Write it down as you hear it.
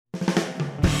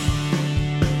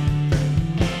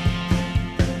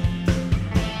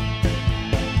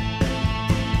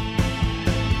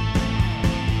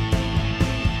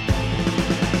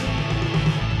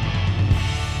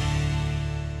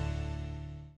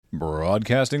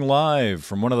Broadcasting live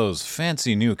from one of those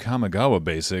fancy new Kamigawa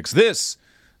basics, this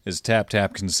is Tap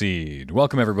Tap Concede.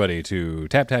 Welcome everybody to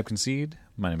Tap Tap Concede.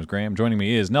 My name is Graham. Joining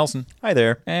me is Nelson. Hi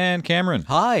there. And Cameron.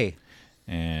 Hi.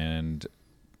 And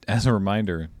as a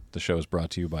reminder, the show is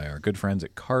brought to you by our good friends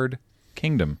at Card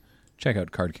Kingdom. Check out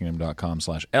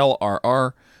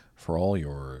cardkingdom.com/LRR for all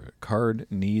your card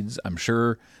needs. I'm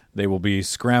sure they will be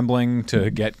scrambling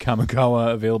to get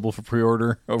Kamigawa available for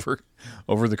pre-order over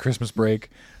the Christmas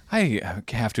break. I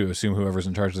have to assume whoever's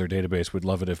in charge of their database would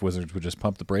love it if Wizards would just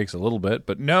pump the brakes a little bit,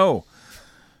 but no.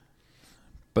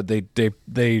 But they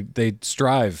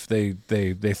strive,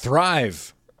 they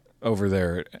thrive over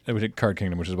there at Card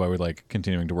Kingdom, which is why we like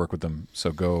continuing to work with them.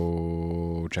 So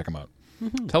go check them out.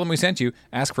 Mm-hmm. Tell them we sent you,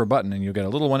 ask for a button, and you'll get a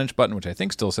little 1-inch button, which I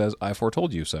think still says, I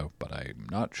foretold you so, but I'm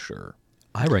not sure.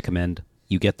 I recommend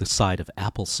you get the side of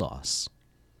applesauce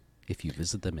if you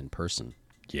visit them in person.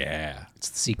 Yeah. It's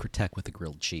the secret tech with the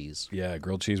grilled cheese. Yeah,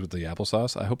 grilled cheese with the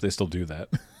applesauce. I hope they still do that.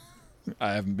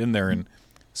 I haven't been there in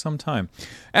some time.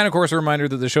 And, of course, a reminder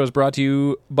that the show is brought to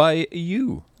you by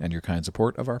you and your kind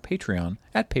support of our Patreon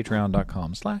at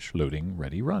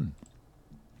patreon.com/loadingreadyrun.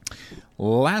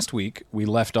 Last week, we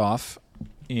left off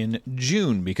in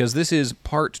June because this is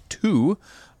part 2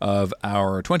 of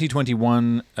our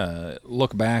 2021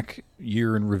 look back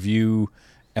year in review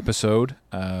episode,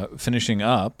 finishing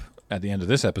up at the end of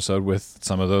this episode with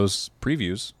some of those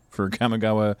previews for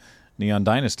Kamigawa Neon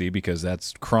Dynasty, because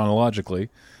that's chronologically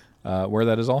where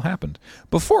that has all happened.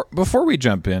 Before we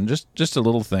jump in, just a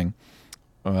little thing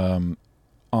in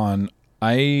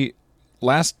the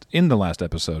last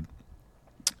episode,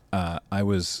 I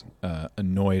was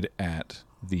annoyed at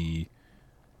the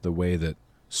way that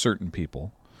certain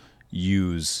people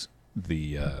use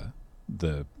the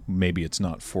maybe it's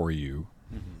not for you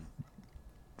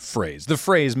phrase. The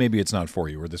phrase maybe it's not for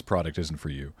you, or this product isn't for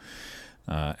you.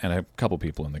 And a couple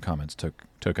people in the comments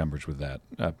took umbrage with that,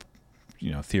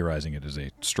 theorizing it as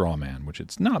a straw man, which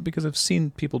it's not, because I've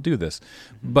seen people do this.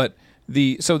 Mm-hmm. But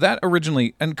so that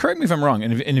originally, and correct me if I'm wrong,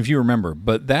 and if you remember,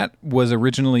 but that was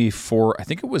originally for, I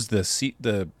think it was the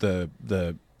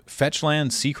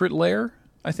Fetchland Secret Lair.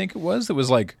 I think it was. It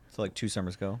was like, So like 2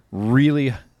 summers ago.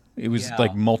 Really, it was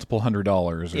like multiple $100s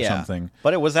or something.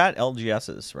 But it was at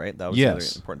LGS's, right? That was the other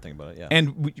important thing about it, yeah.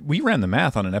 And we ran the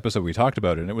math on an episode, we talked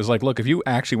about it, and it was like, look, if you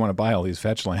actually want to buy all these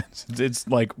Fetchlands, it's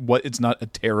like, it's not a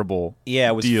terrible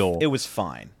deal. It was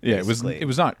fine. Yeah, basically. it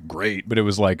was not great, but it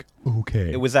was like,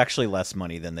 okay. It was actually less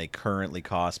money than they currently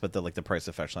cost, but the price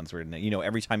of Fetchlands were,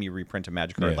 every time you reprint a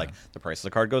Magic card, the price of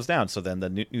the card goes down, so then the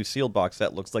new sealed box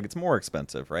set looks like it's more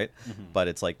expensive, right? Mm-hmm. But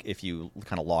it's like, if you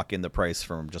kind of lock in the price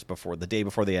from just before, the day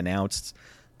before they announced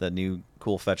the new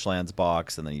cool Fetchlands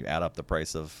box, and then you add up the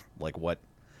price of like what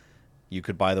you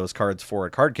could buy those cards for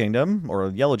at Card Kingdom or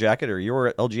Yellow Jacket or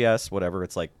your LGS, whatever,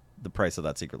 it's like the price of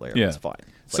that Secret Lair. It's fine.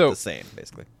 It's like the same,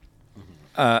 basically.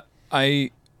 I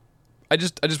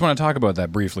just want to talk about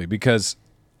that briefly, because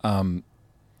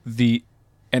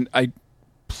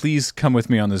please come with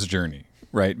me on this journey,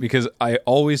 right? Because I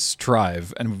always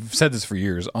strive, and I've said this for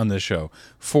years on this show,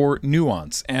 for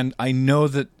nuance, and I know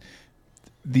that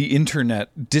the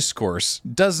internet discourse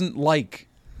doesn't like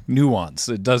nuance.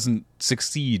 It doesn't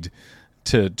succeed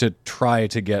to try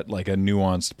to get like a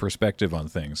nuanced perspective on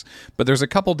things. But there's a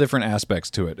couple different aspects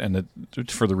to it, and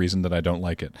for the reason that I don't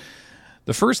like it.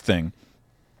 The first thing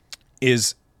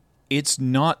is, it's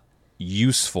not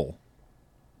useful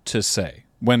to say.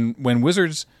 When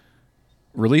Wizards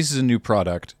releases a new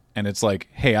product and it's like,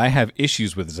 hey, I have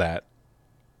issues with that,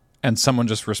 and someone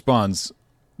just responds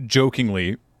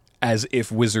jokingly, as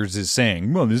if Wizards is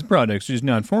saying, well, this product's just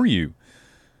not for you.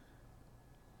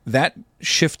 That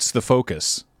shifts the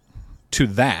focus to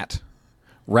that,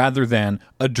 rather than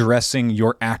addressing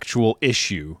your actual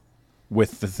issue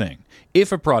with the thing.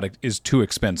 If a product is too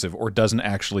expensive or doesn't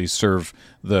actually serve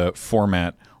the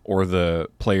format or the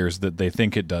players that they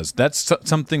think it does, that's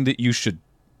something that you should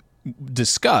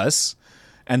discuss.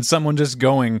 And someone just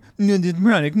going, no, this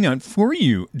product not for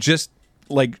you, just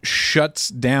like shuts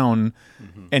down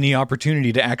any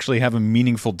opportunity to actually have a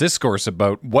meaningful discourse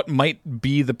about what might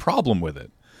be the problem with it.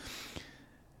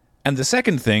 And the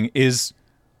second thing is,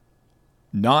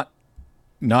 not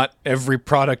every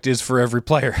product is for every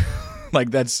player.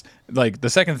 Like, that's like, the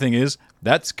second thing is,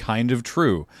 that's kind of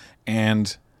true,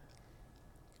 and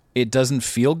it doesn't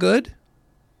feel good,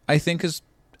 I think is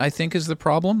the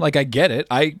problem. Like, I get it.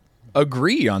 I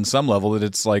agree on some level that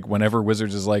it's like, whenever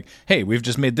Wizards is like, hey, we've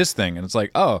just made this thing, and it's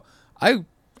like, oh, I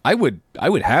would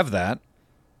have that,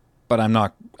 but I'm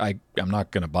not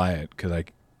going to buy it because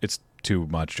it's too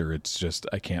much, or it's just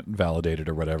I can't validate it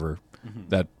or whatever. Mm-hmm.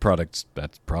 That product's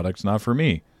not for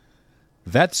me.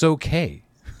 that's okay.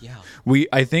 Yeah.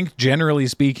 I think generally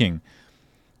speaking,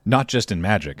 not just in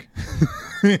Magic,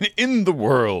 in the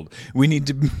world, we need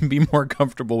to be more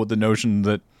comfortable with the notion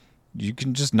that you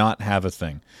can just not have a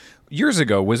thing. Years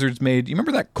ago, Wizards made, you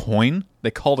remember that coin?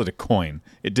 They called it a coin.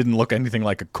 It didn't look anything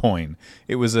like a coin.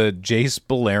 It was a Jace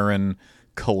Beleren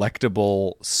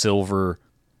collectible silver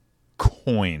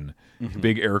coin.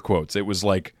 Big air quotes. It was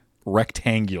like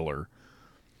rectangular.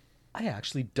 I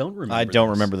actually don't remember. I don't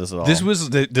remember this at all. This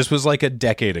was like a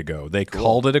decade ago. They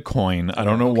called it a coin. I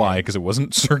don't know why, because it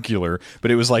wasn't circular,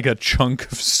 but it was like a chunk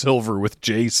of silver with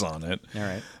Jace on it. All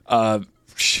right.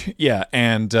 Yeah,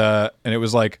 and it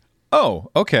was like,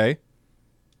 oh, okay,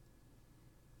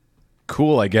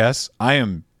 cool. I guess I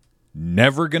am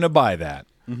never gonna buy that,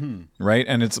 right?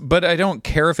 And but I don't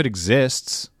care if it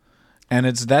exists, and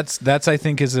that's I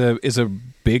think is a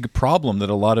big problem that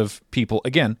a lot of people,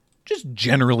 again, just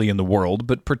generally in the world,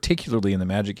 but particularly in the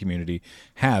Magic community,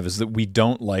 have, is that we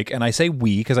don't like, and I say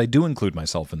we because I do include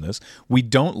myself in this. We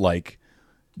don't like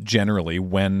generally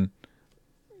when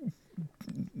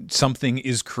something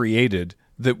is created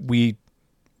that we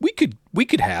could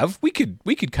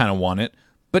kind of want it,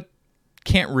 but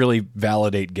can't really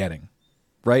validate getting,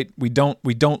 right? We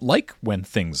don't like when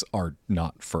things are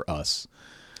not for us.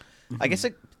 I guess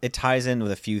it ties in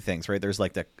with a few things, right? There's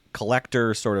like the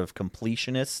collector sort of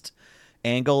completionist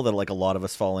angle that like a lot of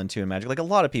us fall into in Magic. Like a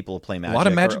lot of people play Magic. A lot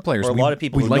of Magic players. Or a lot of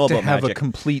people who like know to about have Magic. a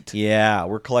complete. Yeah,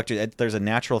 we're collectors. There's a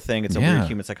natural thing. It's a weird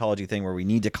human psychology thing where we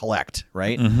need to collect,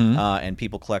 right? And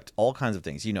people collect all kinds of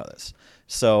things. You know this.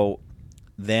 So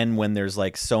then when there's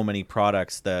like so many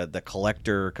products, the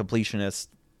collector completionist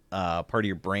part of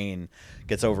your brain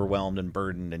gets overwhelmed and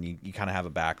burdened, and you kind of have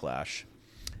a backlash.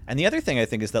 And the other thing I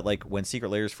think is that like when Secret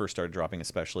Layers first started dropping,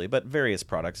 especially, but various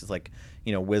products, is like,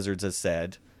 you know, Wizards has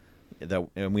said that,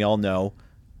 and we all know,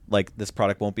 like, this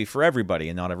product won't be for everybody,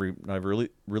 and not every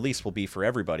release will be for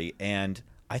everybody. And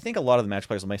I think a lot of the Magic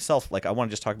players, myself, like, I want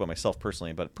to just talk about myself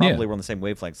personally, but probably we're on the same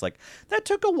wavelengths. Like, that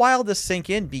took a while to sink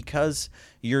in because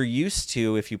you're used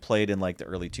to, if you played in like the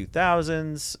early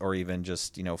 2000s or even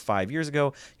just, you know, 5 years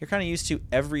ago, you're kind of used to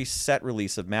every set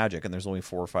release of Magic, and there's only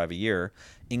 4 or 5 a year,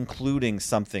 including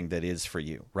something that is for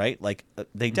you, right? Like,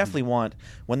 they definitely want,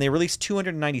 when they release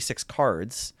 296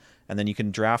 cards, and then you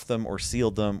can draft them or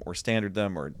seal them or standard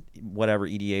them or whatever,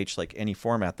 EDH, like any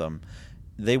format them,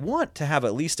 they want to have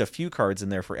at least a few cards in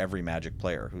there for every Magic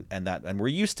player, and we're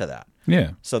used to that.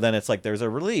 Yeah. So then it's like there's a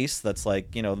release that's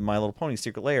like, you know, My Little Pony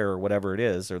Secret Lair or whatever it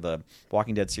is, or the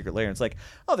Walking Dead Secret Lair, and it's like,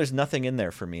 oh, there's nothing in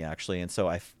there for me actually, and so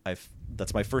I've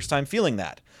that's my first time feeling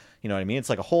that. You know what I mean? It's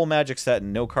like a whole Magic set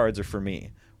and no cards are for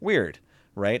me. Weird,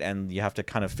 right? And you have to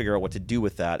kind of figure out what to do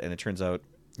with that. And it turns out,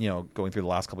 you know, going through the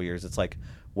last couple of years, it's like,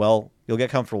 well, you'll get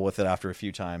comfortable with it after a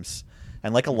few times.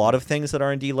 And like a lot of things that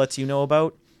R&D lets you know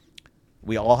about,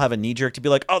 we all have a knee jerk to be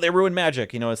like, oh, they ruined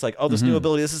Magic. You know, it's like, oh, this new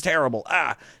ability, this is terrible.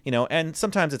 You know, and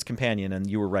sometimes it's companion, and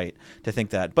you were right to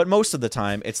think that. But most of the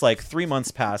time, it's like 3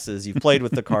 months passes, you've played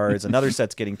with the cards, another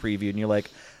set's getting previewed, and you're like,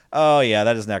 oh, yeah,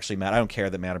 that doesn't actually matter. I don't care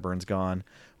that Mana Burn's gone.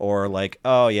 Or like,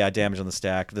 oh, yeah, damage on the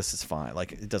stack, this is fine.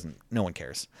 Like, it doesn't, no one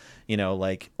cares. You know,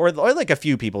 like, or like a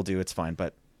few people do, it's fine.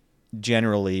 But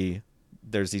generally,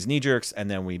 there's these knee jerks,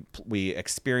 and then we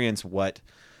experience what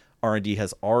R&D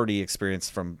has already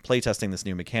experienced from playtesting this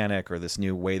new mechanic or this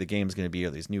new way the game's going to be,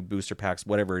 or these new booster packs,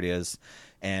 whatever it is.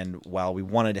 And while we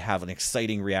wanted to have an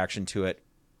exciting reaction to it,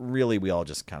 really we all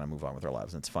just kind of move on with our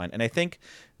lives, and it's fine. And I think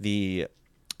the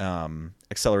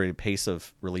accelerated pace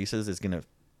of releases is going to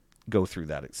go through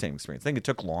that same experience. I think it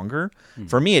took longer.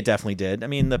 For me, it definitely did. I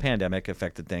mean, the pandemic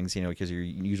affected things, you know, because your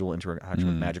usual interaction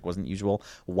with Magic wasn't usual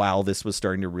while this was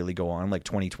starting to really go on. Like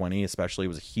 2020 especially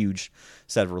was a huge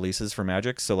set of releases for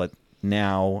Magic. So like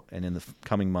now and in the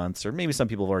coming months, or maybe some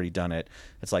people have already done it,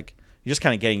 it's like you're just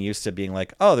kind of getting used to being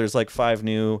like, oh, there's like 5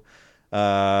 new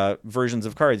versions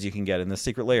of cards you can get in the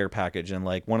Secret Layer package, and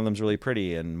like one of them's really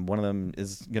pretty, and one of them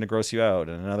is going to gross you out,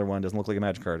 and another one doesn't look like a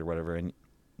Magic card or whatever. And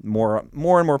more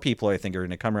and more people, I think, are going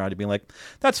to come around to being like,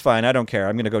 that's fine, I don't care,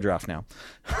 I'm going to go draft now.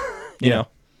 you know?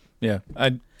 Yeah.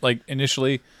 I like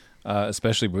initially,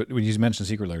 especially when you mentioned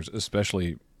Secret Layers,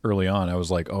 especially early on, I was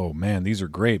like, oh man, these are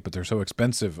great, but they're so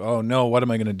expensive. Oh no, what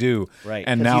am I going to do? Right.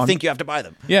 And now you think you have to buy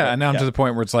them. Yeah. Right? And now I'm to the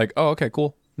point where it's like, oh, okay,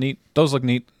 cool. Neat. Those look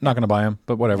neat. Not going to buy them,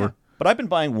 but whatever. Yeah. But I've been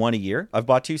buying one a year. I've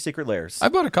bought 2 Secret Layers. I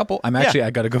bought a couple. I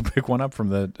got to go pick one up from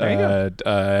the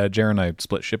Jared and I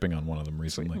split shipping on one of them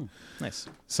recently. Nice.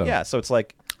 So yeah, so it's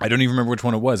like, I don't even remember which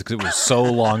one it was because it was so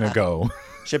long ago.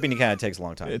 shipping kind of takes a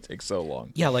long time. It takes so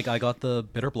long. Yeah, like I got the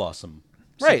Bitter Blossom.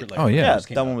 Right. Secret Lair Oh, yeah. when it Yeah,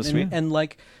 came that out. one was sweet. And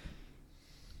like,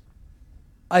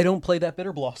 I don't play that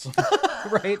Bitter Blossom,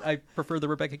 right? I prefer the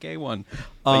Rebecca Gay one.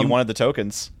 But you wanted the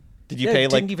tokens. Did you yeah, pay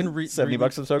like didn't even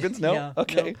 $70 of tokens? No? Yeah,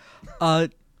 Okay. no.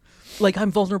 Like,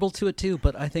 I'm vulnerable to it too,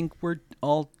 but I think we're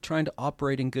all trying to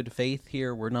operate in good faith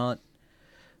here. We're not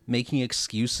making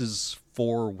excuses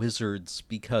for Wizards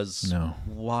because No.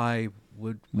 why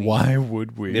would we? Why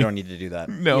would we? They don't need to do that.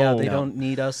 No. Yeah, they don't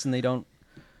need us, and they don't.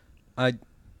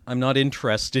 I'm not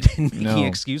interested in making No.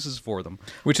 excuses for them.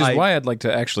 Which is why I'd like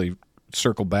to actually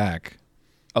circle back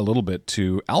a little bit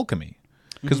to alchemy.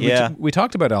 Because Yeah. we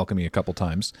talked about alchemy a couple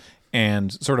times,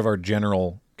 and sort of our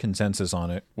general consensus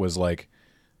on it was like,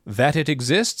 that it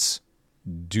exists,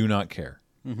 do not care.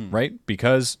 Right?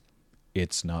 Because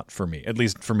it's not for me. At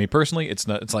least for me personally, it's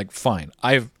not. It's like, fine.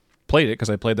 I've played it because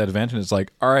I played that event, and it's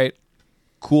like, all right,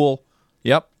 cool.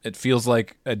 Yep, it feels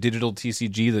like a digital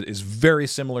TCG that is very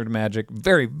similar to Magic,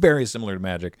 very, very similar to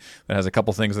Magic, but has a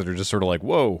couple things that are just sort of like,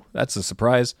 whoa, that's a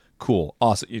surprise. Cool,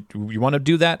 awesome. You want to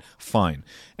do that? Fine.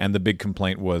 And the big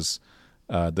complaint was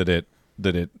that it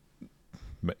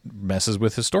messes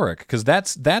with historic, because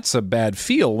that's a bad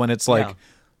feel when it's like, Yeah.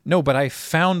 no, but I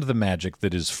found the Magic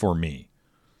that is for me.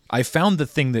 I found the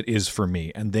thing that is for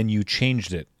me, and then you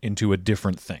changed it into a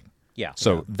different thing. Yeah.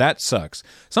 So that sucks.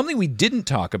 Something we didn't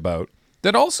talk about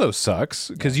that also sucks,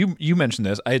 because you mentioned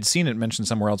this. I had seen it mentioned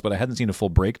somewhere else, but I hadn't seen a full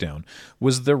breakdown,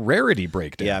 was the rarity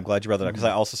breakdown. Yeah, I'm glad you brought that up because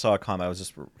I also saw a comment. I was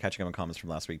just catching up on comments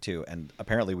from last week too, and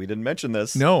apparently we didn't mention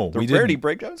this. No, the we rarity didn't.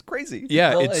 breakdown is crazy.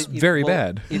 Yeah, Well, it's very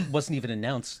bad. It wasn't even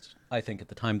announced, I think, at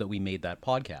the time that we made that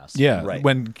podcast. Yeah, Right.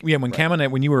 when Cam and I,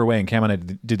 when you were away and Cam and I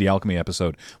did the alchemy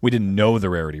episode, we didn't know the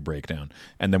rarity breakdown,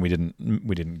 and then we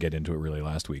didn't get into it really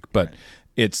last week. But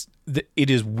it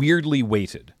is weirdly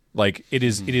weighted. Like it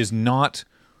is not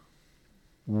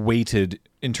weighted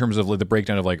in terms of like the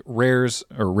breakdown of like rares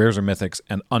or mythics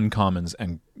and uncommons,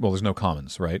 and well, there's no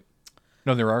commons, right?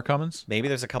 No, there are commons. Maybe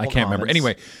there's a couple. I can't remember. comments.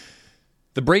 Anyway,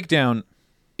 the breakdown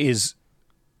is,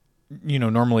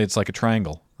 normally it's like a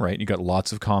triangle, right? You got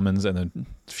lots of commons and then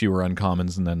fewer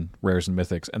uncommons and then rares and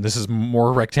mythics. And this is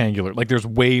more rectangular. Like there's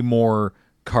way more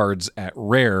cards at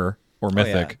rare or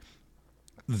mythic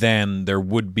than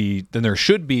there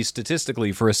should be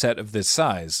statistically for a set of this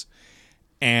size.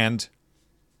 And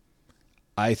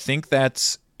I think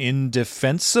that's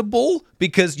indefensible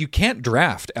because you can't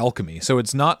draft alchemy. So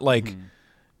it's not like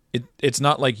it's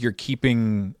not like you're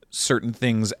keeping certain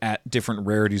things at different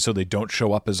rarities so they don't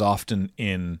show up as often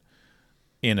in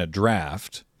a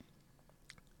draft.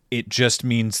 It just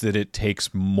means that it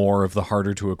takes more of the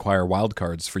harder to acquire wild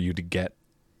cards for you to get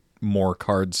more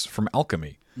cards from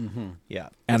alchemy. Yeah,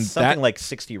 And it's something that- like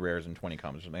 60 rares and 20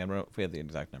 commons. I don't know if we have the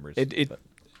exact numbers.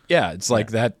 It's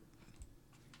like that.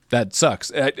 That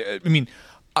sucks. I mean,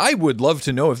 I would love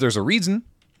to know if there's a reason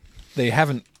they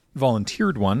haven't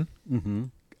volunteered one. Mm-hmm.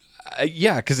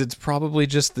 Yeah, because it's probably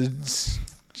just it's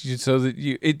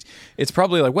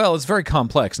probably like, well, it's very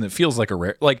complex and it feels like a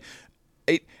rare. Like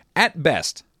at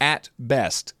best, it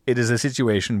is a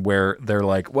situation where they're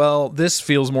like, well, this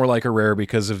feels more like a rare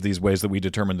because of these ways that we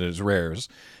determined it as rares.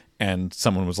 And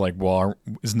someone was like, well,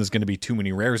 isn't this going to be too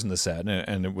many rares in the set?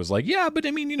 And it was like, yeah, but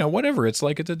I mean, whatever. It's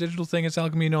like, it's a digital thing. It's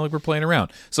alchemy, like we're playing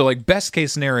around. So like best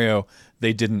case scenario,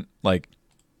 they didn't like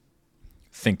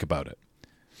think about it.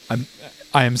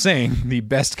 I am saying the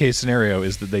best case scenario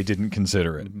is that they didn't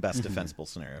consider it. Best defensible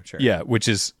scenario, sure. Yeah, which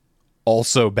is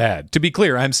also bad. To be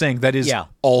clear, I'm saying that is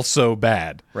also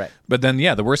bad. Right. But then,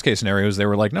 the worst case scenario is they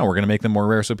were like, no, we're going to make them more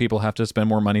rare so people have to spend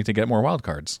more money to get more wild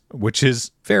cards, which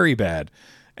is very bad.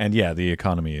 And the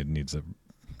economy needs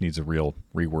a real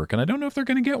rework, and I don't know if they're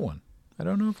going to get one. I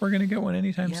don't know if we're going to get one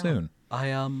anytime soon.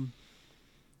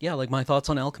 Like my thoughts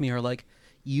on alchemy are like,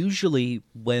 usually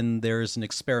when there's an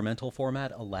experimental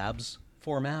format, a labs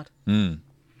format,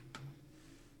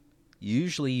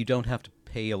 usually you don't have to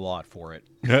pay a lot for it.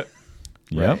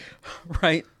 Yeah.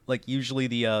 Right? Like usually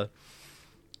the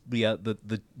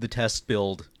test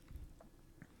build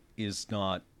is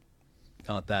not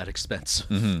that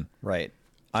expensive. Right.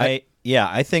 I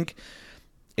think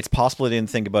it's possible they didn't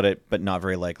think about it, but not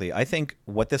very likely. I think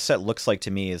what this set looks like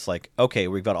to me is like, okay,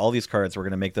 we've got all these cards. We're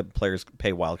going to make the players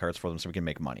pay wild cards for them so we can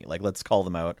make money. Like, let's call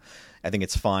them out. I think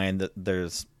it's fine that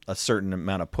there's a certain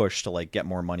amount of push to like get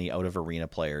more money out of arena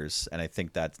players, and I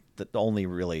think that's the only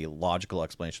really logical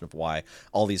explanation of why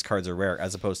all these cards are rare,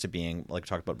 as opposed to being, like we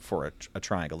talked about before, a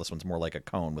triangle. This one's more like a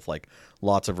cone with like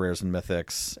lots of rares and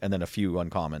mythics, and then a few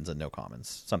uncommons and no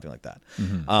commons, something like that.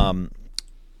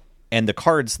 And the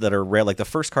cards that are rare, like the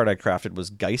first card I crafted was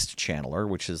Geist Channeler,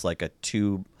 which is like a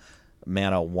 2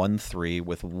 mana 1/3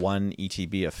 with 1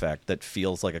 ETB effect that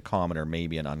feels like a common or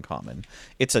maybe an uncommon.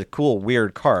 It's a cool,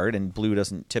 weird card, and blue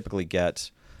doesn't typically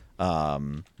get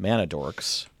Mana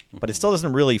Dorks, but it still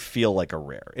doesn't really feel like a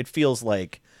rare. It feels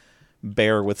like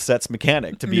Bear with Sets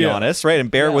Mechanic, to be honest, right?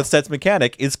 And Bear with Sets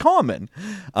Mechanic is common.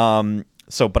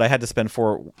 But I had to spend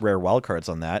 4 rare wildcards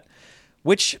on that,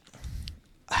 which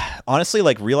honestly,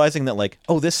 like realizing that like,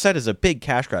 oh, this set is a big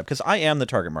cash grab, because I am the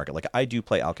target market. Like I do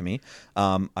play Alchemy.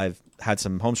 I've had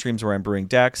some home streams where I'm brewing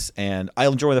decks, and I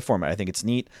enjoy the format. I think it's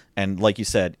neat. And like you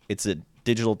said, it's a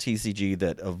digital TCG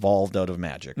that evolved out of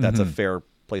Magic. That's a fair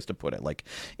place to put it. Like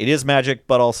it is Magic,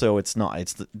 but also it's not.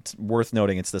 It's worth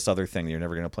noting it's this other thing that you're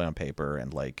never going to play on paper,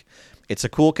 and like it's a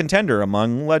cool contender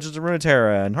among Legends of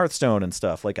Runeterra and Hearthstone and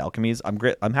stuff. Like Alchemy's,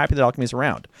 I'm happy that Alchemy's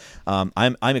around.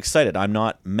 I'm excited. I'm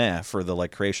not meh for the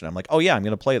like creation. I'm like, oh yeah, I'm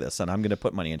going to play this and I'm going to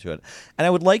put money into it. And I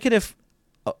would like it if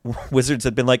Wizards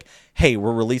had been like, hey,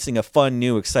 we're releasing a fun,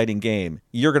 new, exciting game.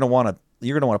 You're going to want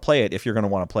to play it if you're going to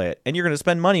want to play it, and you're going to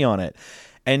spend money on it,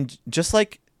 and just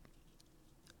like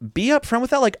be upfront with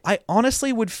that. Like I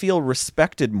honestly would feel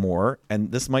respected more,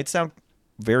 and this might sound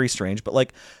very strange, but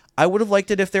like I would have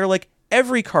liked it if they're like,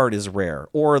 every card is rare,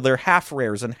 or they're half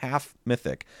rares and half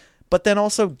mythic, but then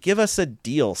also give us a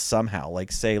deal somehow.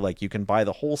 Like say like you can buy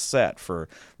the whole set for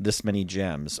this many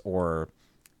gems, or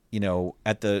you know,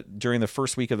 during the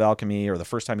first week of Alchemy, or the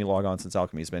first time you log on since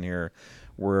Alchemy's been here,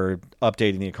 we're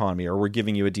updating the economy, or we're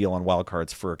giving you a deal on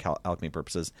wildcards for Alchemy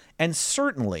purposes. And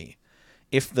certainly,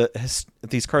 if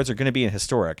these cards are going to be in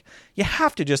Historic, you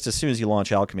have to, just as soon as you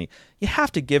launch Alchemy, you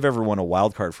have to give everyone a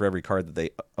wild card for every card that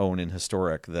they own in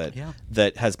Historic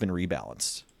that has been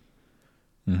rebalanced.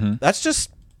 Mm-hmm. That's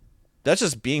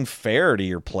just being fair to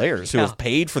your players who have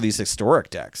paid for these Historic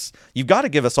decks. You've got to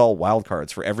give us all wild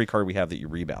cards for every card we have that you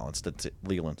rebalanced that's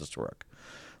legal in Historic.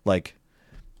 Like,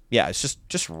 yeah, it's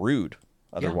just rude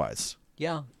otherwise.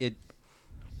 Yeah,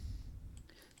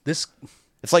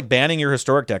 It's like banning your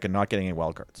Historic deck and not getting any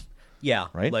wild cards. Yeah,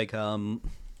 right? Like,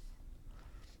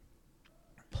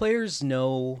 players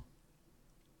know,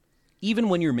 even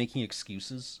when you're making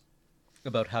excuses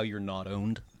about how you're not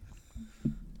owned,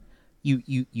 you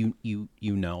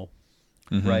know,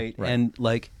 right? And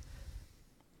like,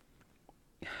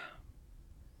 it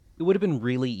would have been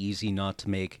really easy not to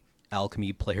make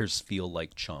Alchemy players feel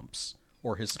like chumps,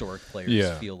 or Historic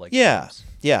players feel like chumps.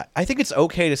 Yeah. I think it's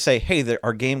okay to say, hey,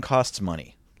 our game costs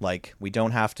money. Like we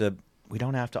don't have to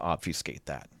obfuscate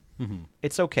that. Mm-hmm.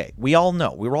 It's okay. We all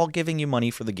know. We're all giving you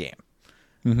money for the game.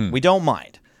 Mm-hmm. We don't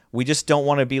mind. We just don't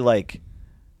want to be like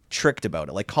tricked about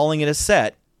it. Like calling it a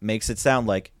set makes it sound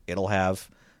like it'll have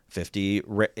 50.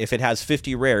 If it has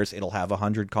 50 rares, it'll have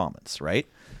 100 commons, right?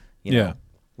 You know?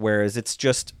 Whereas it's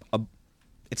just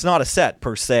it's not a set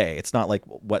per se. It's not like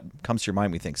what comes to your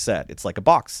mind we think set. It's like a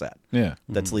box set. Yeah.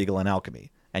 That's legal in Alchemy,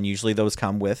 and usually those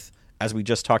come with, as we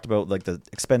just talked about, like the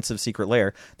expensive Secret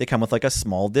Lair, they come with like a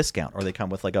small discount, or they come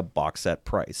with like a box set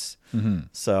price. Mm-hmm.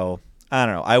 So I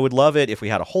don't know. I would love it if we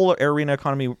had a whole arena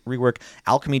economy rework.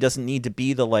 Alchemy doesn't need to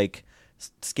be the like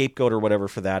scapegoat or whatever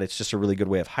for that. It's just a really good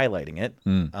way of highlighting it.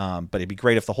 But it'd be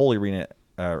great if the whole arena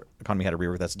economy had a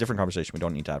rework. That's a different conversation we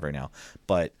don't need to have right now.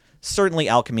 But certainly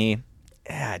Alchemy,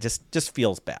 just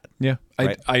feels bad. Yeah,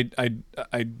 right?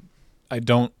 I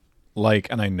don't like,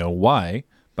 and I know why,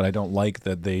 but I don't like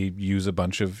that they use a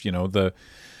bunch of, you know, the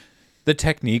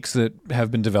techniques that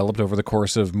have been developed over the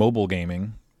course of mobile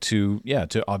gaming to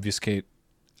obfuscate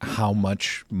how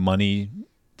much money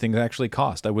things actually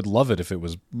cost. I would love it if it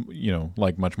was, you know,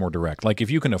 like much more direct. Like if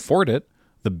you can afford it,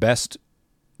 the best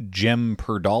gem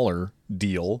per dollar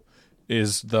deal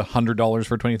is the $100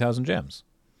 for 20,000 gems.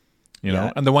 You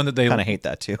know, and the one that they kind of hate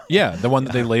that too. Yeah, the one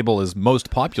that they label as most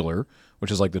popular,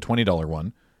 which is like the $20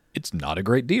 one, it's not a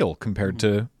great deal compared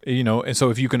to, you know. And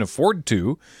so if you can afford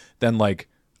to, then like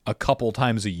a couple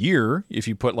times a year, if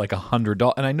you put like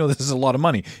 $100, and I know this is a lot of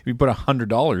money, if you put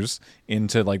 $100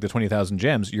 into like the 20,000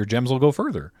 gems, your gems will go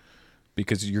further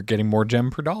because you're getting more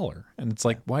gem per dollar. And it's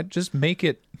like, why just make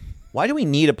it? Why do we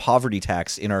need a poverty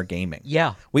tax in our gaming?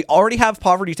 Yeah. We already have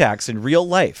poverty tax in real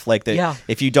life. Like,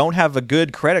 if you don't have a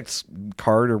good credit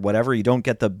card or whatever, you don't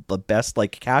get the best,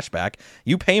 like, cash back.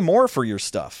 You pay more for your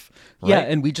stuff. Right? Yeah,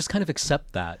 and we just kind of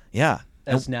accept that. Yeah.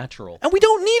 As natural. And we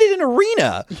don't need it in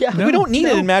Arena. Yeah. We don't need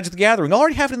it in Magic the Gathering. We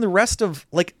already have it in the rest of,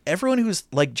 like, everyone who's,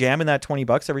 like, jamming that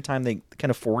 $20 every time they can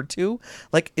afford to,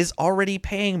 like, is already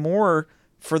paying more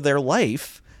for their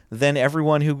life than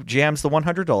everyone who jams the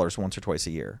 $100 once or twice a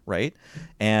year, right?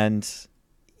 And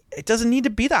it doesn't need to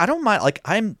be that. I don't mind. Like,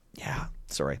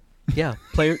 sorry. Yeah,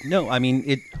 I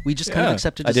mean, we just kind of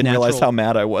accepted it as I didn't natural. realize how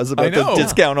mad I was about the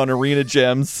discount on Arena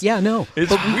gems. Yeah, no.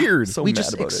 It's weird. We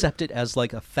just accept it as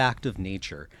like a fact of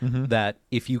nature that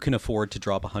if you can afford to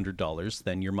drop $100,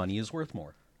 then your money is worth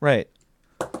more. Right.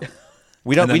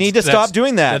 We don't. And We need to stop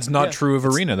doing that. That's not true of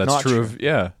Arena. That's not true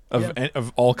true.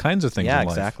 of all kinds of things. Yeah, in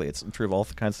life. exactly. It's true of all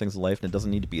kinds of things in life, and it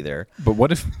doesn't need to be there. But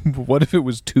what if it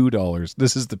was $2?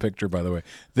 This is the picture, by the way.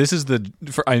 This is the.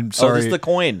 I'm sorry. Oh, this is the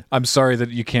coin. I'm sorry that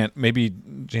you can't. Maybe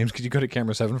James, could you go to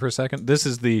camera 7 for a second? This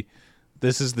is the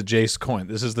Jace coin.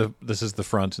 This is the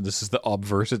front. This is the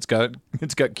obverse. It's got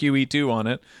QE2 on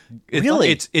it. Really?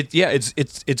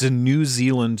 It's a New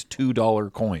Zealand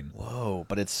 $2 coin. Whoa!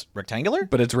 But it's rectangular.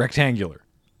 But it's rectangular.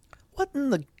 What in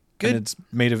the And good? it's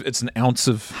made of. It's an ounce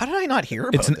of. How did I not hear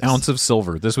about It's an this? ounce of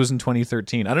silver. This was in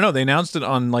 2013. I don't know. They announced it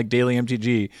on like Daily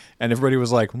MTG, and everybody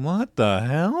was like, "What the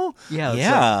hell?" Yeah,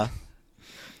 Yeah.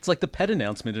 It's like the pet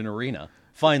announcement in Arena.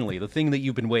 Finally, the thing that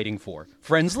you've been waiting for.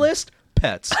 Friends list?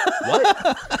 Pets.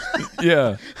 What?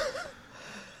 Yeah.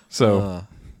 So,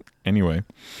 anyway,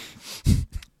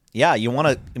 Yeah, you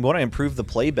want to improve the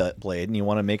play blade, and you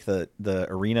want to make the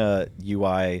Arena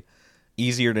UI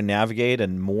easier to navigate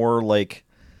and more like,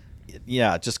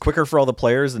 yeah, just quicker for all the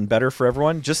players and better for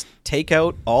everyone. Just take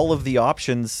out all of the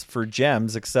options for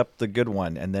gems except the good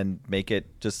one, and then make it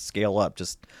just scale up.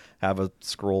 Just have a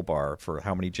scroll bar for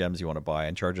how many gems you want to buy,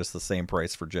 and charge us the same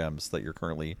price for gems that you're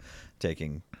currently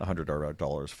taking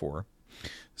 $100 for.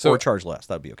 So- or charge less.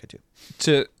 That'd be okay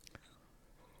too.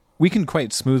 we can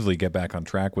quite smoothly get back on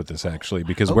track with this actually,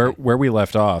 because where we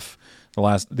left off,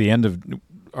 the end of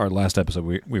our last episode,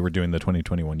 we were doing the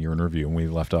 2021 year in review, and we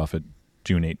left off at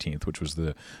June 18th, which was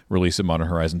the release of Modern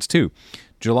Horizons 2.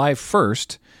 July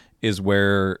 1st is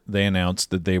where they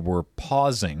announced that they were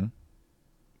pausing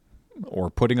or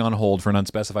putting on hold for an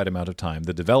unspecified amount of time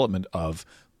the development of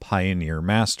Pioneer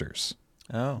Masters,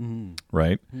 Oh,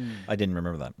 right? I didn't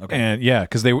remember that. Okay. And yeah,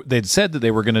 because they'd said that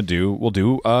they were going to we'll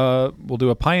do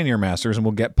a Pioneer Masters, and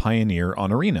we'll get Pioneer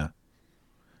on Arena,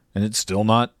 and it's still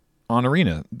not on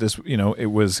Arena. This, it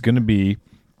was going to be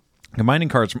combining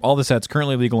cards from all the sets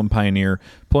currently legal in Pioneer,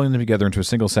 pulling them together into a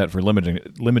single set for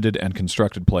limited and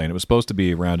constructed play. And it was supposed to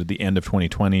be around at the end of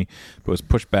 2020, but was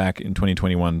pushed back in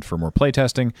 2021 for more play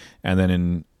testing. And then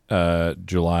in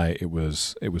July, it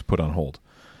was put on hold.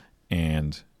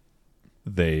 And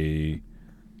they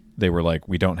were like,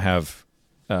 we don't have.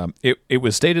 It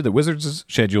was stated that Wizards'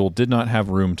 schedule did not have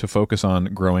room to focus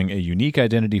on growing a unique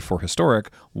identity for Historic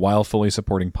while fully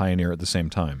supporting Pioneer at the same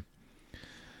time.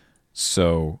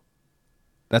 So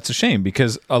that's a shame,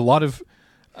 because a lot of,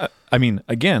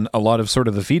 a lot of sort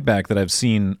of the feedback that I've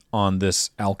seen on this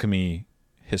Alchemy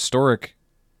Historic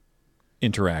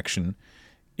interaction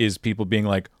is people being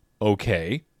like,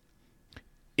 okay,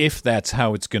 if that's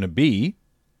how it's going to be,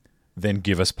 then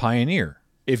give us Pioneer.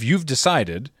 If you've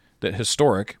decided that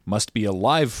Historic must be a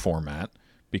live format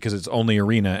because it's only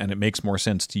Arena, and it makes more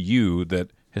sense to you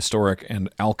that Historic and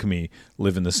Alchemy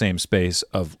live in the same space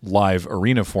of live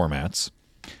Arena formats,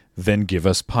 then give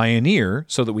us Pioneer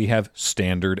so that we have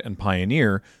Standard and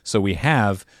Pioneer, so we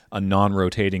have a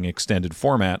non-rotating extended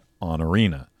format on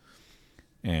Arena.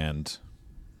 And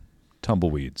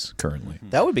Tumbleweeds currently.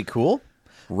 That would be cool.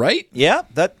 Right? Yeah,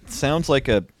 that sounds like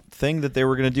a thing that they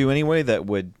were going to do anyway that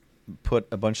would put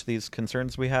a bunch of these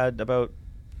concerns we had about,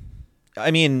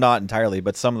 not entirely,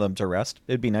 but some of them to rest.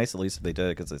 It'd be nice at least if they did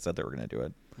it, because they said they were going to do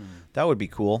it. That would be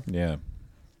cool. Yeah.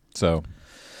 So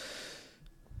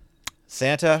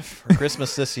Santa for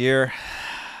Christmas this year.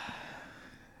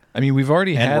 we've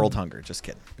already And had World Hunger. Just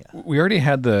kidding. Yeah. We already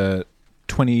had the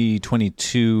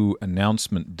 2022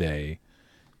 announcement day,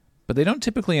 but they don't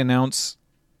typically announce.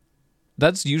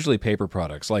 That's usually paper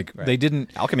products. Like they didn't.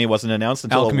 Alchemy wasn't announced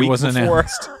until Alchemy a week wasn't before.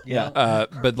 announced. Yeah.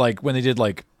 But like when they did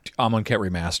like Amonkhet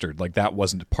Remastered, like that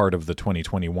wasn't part of the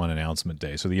 2021 announcement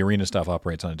day. So the Arena stuff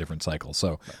operates on a different cycle.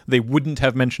 So they wouldn't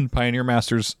have mentioned Pioneer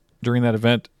Masters during that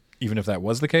event, even if that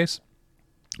was the case.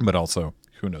 But also,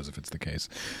 who knows if it's the case.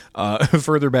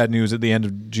 Further bad news at the end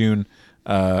of June.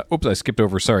 I skipped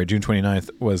over. Sorry, June 29th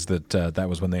was that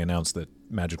was when they announced that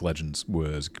Magic Legends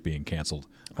was being canceled.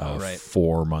 Right.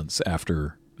 4 months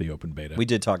after the open beta. We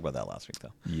did talk about that last week,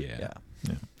 though. Yeah.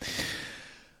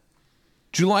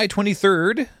 July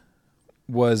 23rd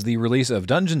was the release of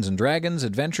Dungeons & Dragons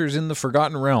Adventures in the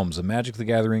Forgotten Realms, a Magic the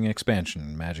Gathering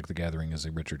expansion. Magic the Gathering is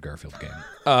a Richard Garfield game.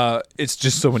 It's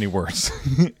just so many words.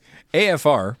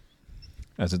 AFR,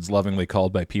 as it's lovingly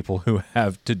called by people who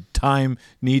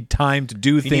need time to do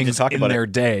You need to things talk in about their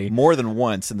it day. more than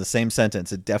once in the same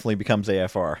sentence. It definitely becomes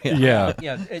AFR. Yeah.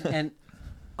 Yeah, and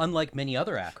unlike many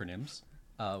other acronyms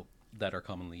that are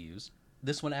commonly used,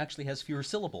 this one actually has fewer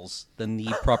syllables than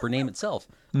the proper name itself.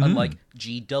 Unlike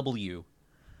GW.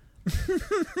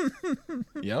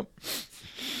 Yep.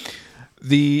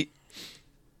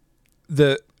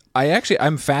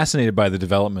 I'm fascinated by the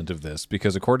development of this,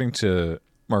 because according to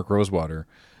Mark Rosewater,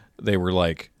 they were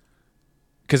like,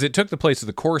 because it took the place of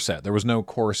the core set. There was no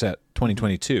core set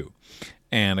 2022,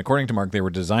 and according to Mark, they were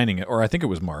designing it, or I think it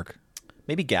was Mark.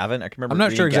 Maybe Gavin. I can remember. I'm not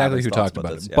reading sure exactly Gavin's who thoughts talked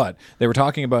about this, it, yeah. but they were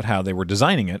talking about how they were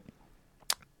designing it,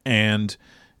 and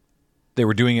they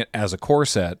were doing it as a core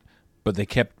set, but they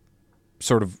kept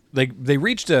sort of they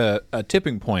reached a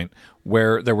tipping point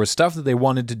where there was stuff that they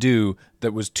wanted to do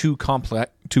that was too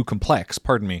complex,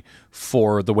 pardon me,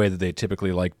 for the way that they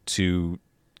typically like to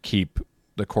keep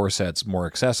the core sets more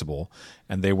accessible.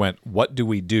 And they went, what do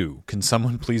we do? Can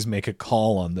someone please make a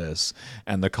call on this?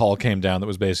 And the call came down that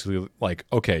was basically like,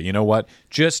 okay, you know what?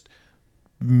 Just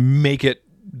make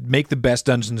the best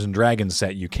Dungeons and Dragons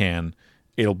set you can.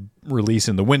 It'll release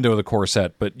in the window of the core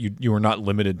set, but you are not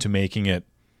limited to making it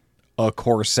a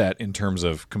core set in terms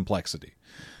of complexity,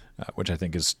 which I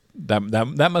think is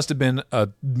that must have been a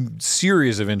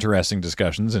series of interesting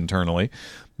discussions internally.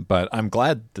 But I'm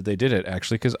glad that they did it,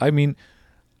 actually, because I mean,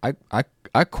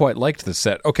 I quite liked the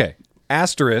set. Okay,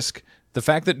 asterisk, the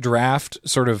fact that draft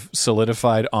sort of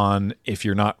solidified on if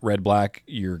you're not red black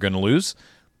you're going to lose,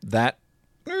 that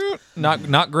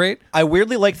not great. I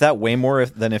weirdly like that way more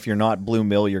than if you're not Blue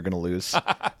Mill, you're going to lose.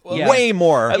 Yeah. Way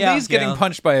more. At least getting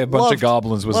punched by a bunch of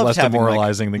goblins was less having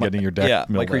demoralizing than getting your deck yeah,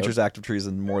 milled my creature's out. active trees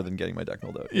and more than getting my deck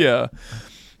milled out. Yeah.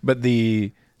 But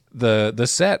the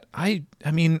set, I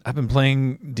mean, I've been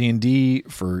playing D&D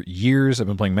for years. I've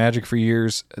been playing Magic for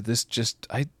years. This just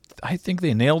I think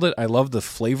they nailed it. I love the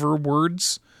flavor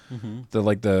words.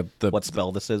 The What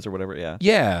spell this is or whatever, yeah.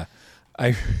 Yeah.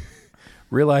 I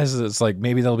realize that it's like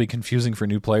maybe that'll be confusing for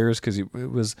new players because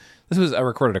I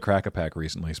recorded a Crack-A-Pack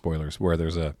recently, spoilers, where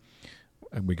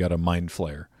we got a Mind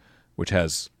Flayer, which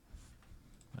has,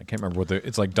 I can't remember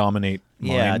it's like Dominate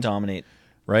Mind. Yeah, Dominate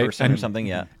right? person or something,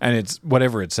 yeah. And it's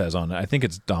whatever it says on it. I think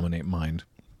it's Dominate Mind.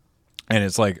 And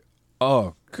it's like,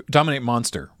 oh, Dominate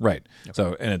Monster, right. Yep.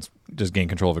 So, and it's just gain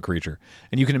control of a creature.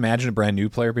 And you can imagine a brand new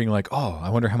player being like, oh, I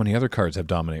wonder how many other cards have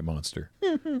Dominate Monster.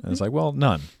 And it's like, well,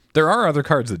 none. There are other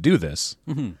cards that do this,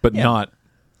 but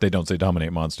they don't say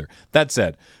Dominate Monster. That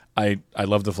said, I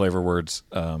love the flavor words.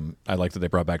 I like that they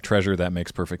brought back Treasure. That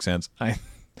makes perfect sense. A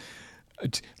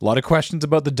lot of questions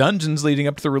about the dungeons leading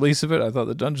up to the release of it. I thought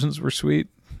the dungeons were sweet.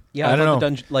 Yeah, I don't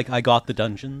know. I got the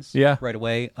dungeons right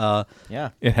away.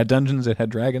 Yeah. It had dungeons, it had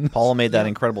dragons. Paula made that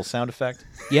incredible sound effect.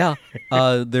 Yeah.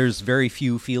 There's very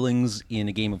few feelings in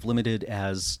a game of Limited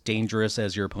as dangerous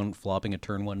as your opponent flopping a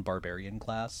turn 1 barbarian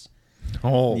class.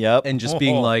 Oh. Yep. And just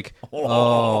being like,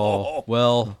 oh,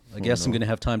 well, I guess I'm going to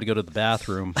have time to go to the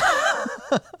bathroom.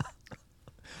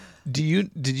 Did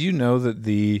you know that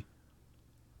the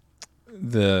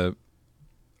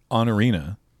on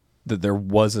Arena that there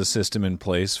was a system in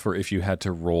place for if you had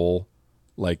to roll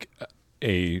like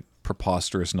a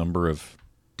preposterous number of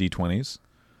d20s?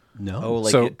 No. Oh,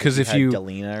 like So, 'cause if you-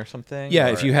 Delina or something? Yeah,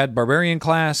 or... if you had Barbarian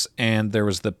class and there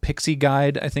was the Pixie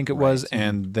Guide, I think it was, Right.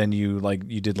 and then you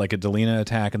did like a Delina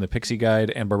attack and the Pixie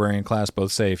Guide and Barbarian class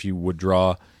both say if you would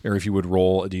draw or if you would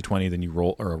roll a d20, then you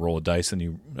roll a dice, then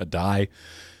you a die.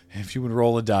 If you would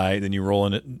roll a die, then you roll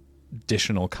an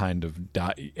additional kind of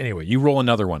die. Anyway, you roll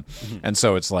another one. And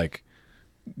so it's like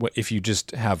if you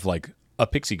just have like a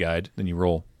Pixie Guide, then you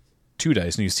roll 2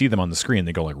 dice and you see them on the screen,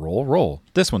 they go like roll.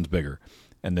 This one's bigger.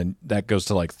 And then that goes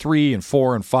to like 3 and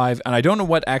 4 and 5. And I don't know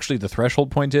what actually the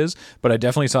threshold point is, but I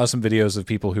definitely saw some videos of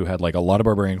people who had like a lot of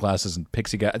Barbarian classes and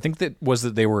Pixie Guide. I think that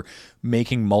they were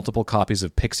making multiple copies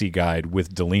of Pixie Guide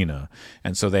with Delina.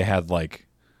 And so they had like,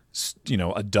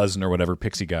 a dozen or whatever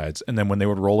Pixie Guides. And then when they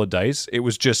would roll a dice, it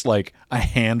was just like a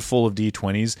handful of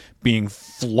D20s being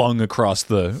flung across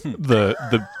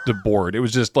the board. It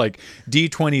was just like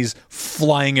D20s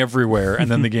flying everywhere. And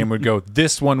then the game would go,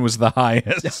 this one was the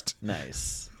highest.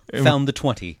 Nice. Found the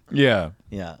 20. Yeah.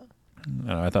 Yeah.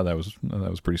 I thought that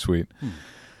was pretty sweet.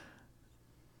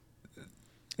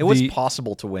 It was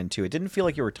possible to win, too. It didn't feel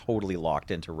like you were totally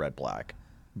locked into red-black,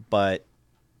 but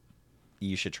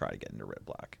you should try to get into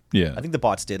red-black. Yeah. I think the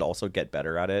bots did also get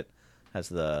better at it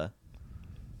it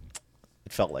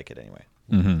felt like it anyway.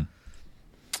 Mm-hmm.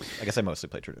 I guess I mostly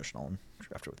play traditional and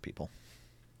draft it with people.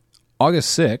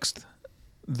 August 6th,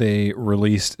 they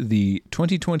released the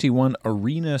 2021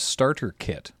 Arena Starter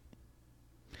Kit.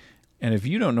 And if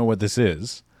you don't know what this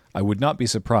is, I would not be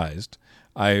surprised.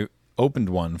 I opened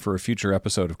one for a future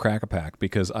episode of Crack-A-Pack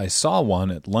because I saw one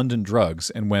at London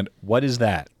Drugs and went, what is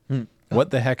that? What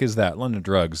the heck is that? London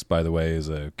Drugs, by the way, is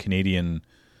a Canadian...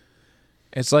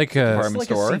 It's like a... Department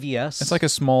store? A CVS. It's like a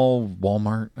small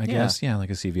Walmart, I guess. Yeah, like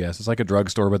a CVS. It's like a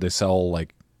drugstore, but they sell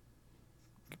like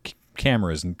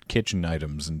cameras and kitchen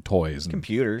items and toys and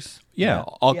Computers. yeah,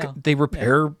 Yeah. they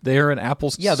repair. They're an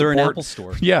Apple. Yeah, they're an support. Apple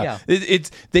store. Yeah,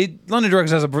 London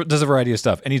Drugs does a variety of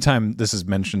stuff. Anytime this is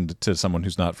mentioned to someone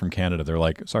who's not from Canada, they're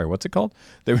like, "Sorry, what's it called?"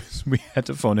 We had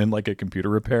to phone in like a computer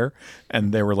repair,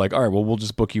 and they were like, "All right, well, we'll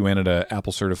just book you in at a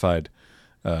Apple certified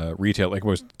retail." Like, I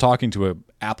was talking to a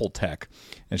Apple tech,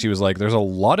 and she was like, "There's a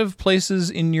lot of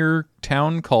places in your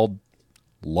town called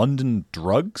London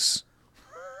Drugs,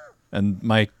 and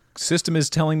my system is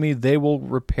telling me they will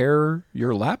repair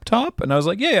your laptop." And I was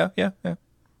like, yeah.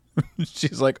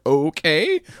 She's like,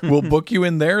 okay, we'll book you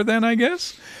in there then, I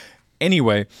guess.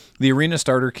 Anyway, the Arena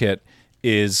starter kit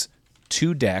is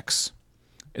 2 decks.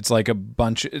 It's like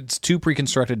it's 2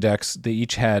 pre-constructed decks. They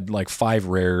each had like 5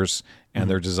 rares, and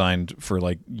they're designed for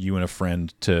like you and a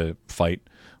friend to fight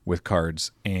with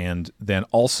cards. And then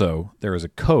also there is a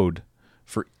code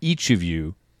for each of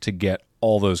you to get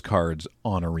all those cards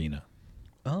on Arena.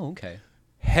 Oh, okay.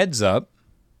 Heads up,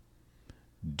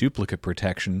 duplicate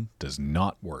protection does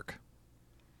not work.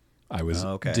 I was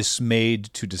dismayed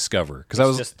to discover because I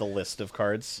was just the list of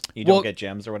cards. You Well- don't get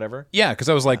gems or whatever. yeah, because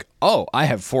I was like, oh, I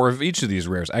have 4 of each of these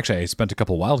rares. Actually, I spent a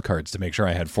couple wild cards to make sure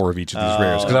I had 4 of each of these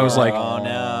rares because I was like,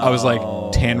 I was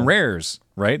like 10 rares,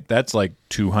 right? That's like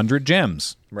 200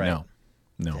 gems. Right.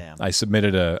 No. Damn. I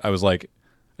submitted a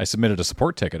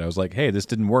support ticket. I was like, hey, this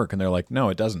didn't work, and they're like, no,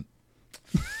 it doesn't.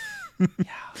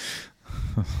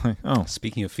 Oh,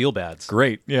 Speaking of feel bads,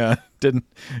 great. Yeah, didn't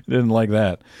like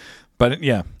that. But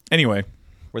yeah. Anyway,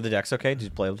 Were the decks okay? Did you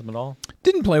play with them at all?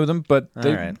 didn't play with them, but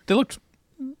they right. they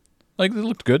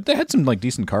looked good. They had some like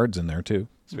decent cards in there too.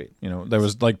 Sweet. You know, there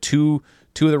was like two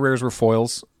of the rares were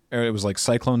foils. It was like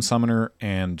Cyclone Summoner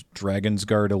and Dragon's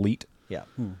Guard Elite. Yeah.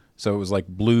 So it was like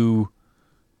blue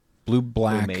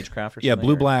black Magecraft or yeah, something,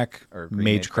 blue or- black or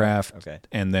green Magecraft. Okay.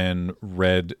 And then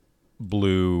red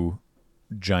blue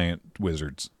giant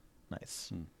wizards.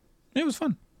 Nice. It was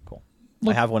fun. Cool.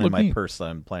 Look- I have one in look my neat. purse that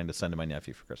I'm planning to send to my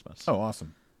nephew for Christmas. Oh,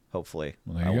 awesome. Hopefully,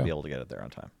 there I you will go. be able to get it there on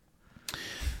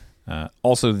time.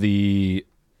 Also, the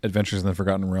Adventures in the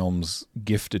Forgotten Realms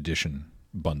gift edition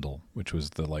bundle, which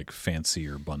was the like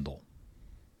fancier bundle.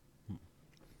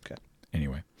 Okay.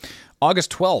 Anyway,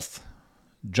 August 12th,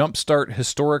 Jumpstart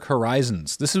Historic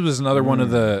Horizons. This was another one of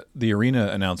the Arena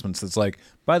announcements that's like,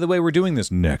 by the way, we're doing this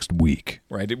next week,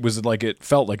 right? It was like, it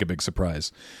felt like a big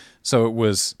surprise. So it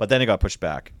was, But then it got pushed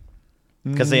back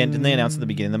because didn't they announce at the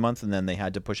beginning of the month, and then they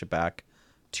had to push it back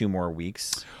 2 more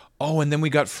weeks. oh, and then we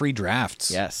got free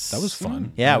drafts. Yes. That was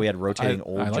fun. Yeah, we had rotating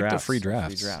old I like the drafts. free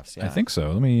drafts. Free drafts. I Yeah. think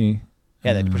so. Let me,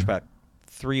 Yeah, they had to push back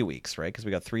 3 weeks, right? Because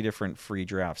we got 3 different free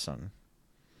drafts on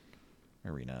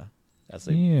Arena as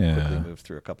they quickly moved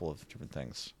through a couple of different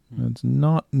things. it's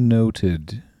not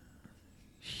noted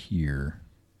here.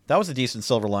 That was a decent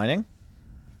silver lining.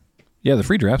 Yeah, the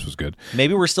free drafts was good.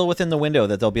 Maybe we're still within the window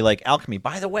that they'll be like, Alchemy,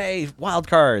 by the way, wild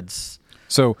cards.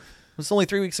 So It was only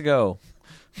 3 weeks ago.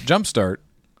 Jumpstart,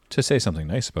 to say something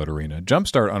nice about Arena,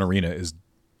 Jumpstart on Arena is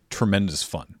tremendous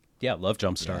fun. yeah, love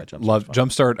Jumpstart.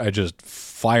 Jumpstart, I just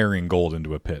firing gold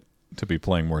into a pit to be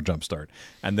playing more Jumpstart.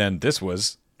 And then this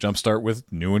was Jumpstart with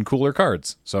new and cooler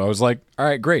cards. So I was like, all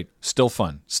right, great. Still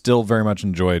fun. Still very much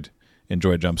enjoyed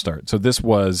Jumpstart. So this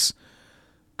was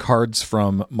cards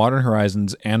from Modern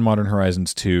Horizons and Modern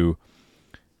Horizons 2,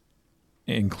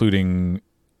 including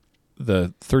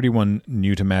the 31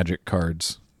 new to Magic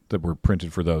cards that were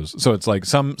printed for those. So it's like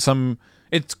some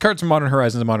it's cards from Modern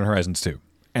Horizons and Modern Horizons 2,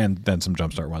 and then some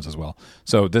Jumpstart ones as well.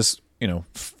 So this,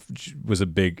 was a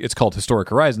big, it's called Historic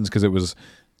Horizons because it was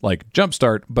like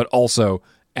Jumpstart, but also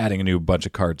adding a new bunch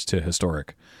of cards to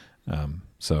Historic.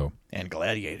 So And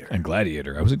Gladiator. and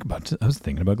Gladiator. I was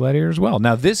thinking about Gladiator as well.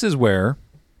 Now this is where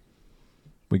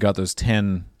we got those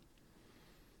 10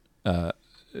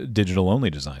 digital only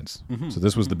designs. So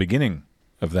this was the beginning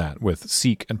of that with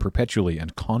Seek and Perpetually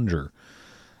and Conjure.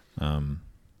 Oh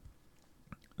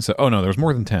no, there was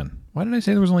more than 10. Why did I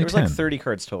say there was only There was 10? like 30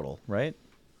 cards total, right?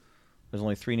 There's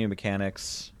only 3 new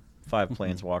mechanics, 5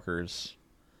 planeswalkers.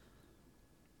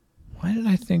 Why did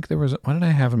I think there was? What did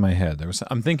I have in my head? I'm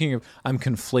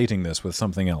conflating this with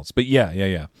something else. But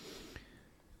yeah.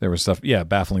 There was stuff. Yeah,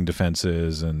 baffling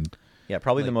defenses and Yeah,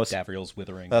 probably the most. Davriel's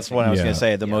Withering. That's what I was Yeah. going to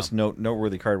say. The Yeah. most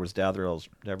noteworthy card was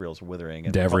Davriel's Withering.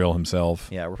 And Davriel himself.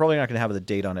 Yeah, we're probably not going to have the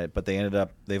date on it, but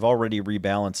they've already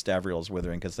rebalanced Davriel's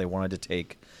Withering because they wanted to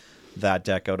take that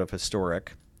deck out of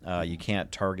Historic. You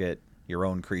can't target your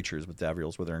own creatures with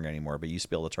Davriel's Withering anymore, but you used to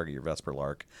be able to target your Vesper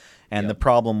Lark. And the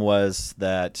problem was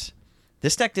that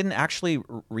this deck didn't actually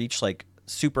reach like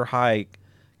super high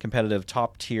competitive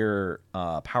top tier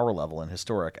power level in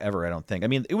Historic ever. I don't think. I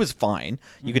mean, it was fine.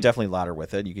 You could definitely ladder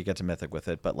with it. You could get to Mythic with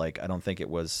it, but like I don't think it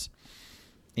was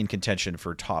in contention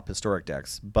for top Historic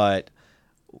decks. But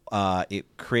it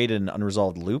created an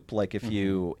unresolved loop. Like if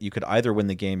you could either win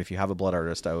the game if you have a Blood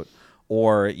Artist out,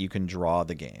 or you can draw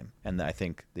the game. And I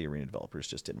think the Arena developers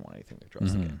just didn't want anything that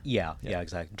draws the game. Yeah,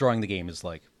 exactly. Drawing the game is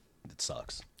like, it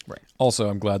sucks. Right. Also,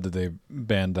 I'm glad that they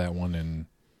banned that one in.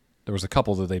 There was a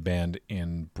couple that they banned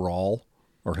in Brawl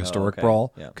or Historic okay.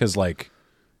 Brawl Yeah. because like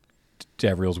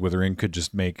Davriel's Withering could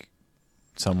just make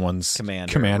someone's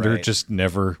Commander, right. just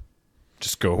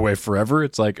go away forever.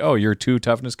 It's like, oh, your 2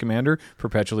 toughness commander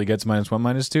perpetually gets -1,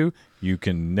 -2. You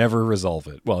can never resolve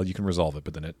it. Well, you can resolve it,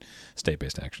 but then it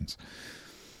state-based actions.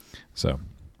 So,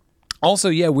 also,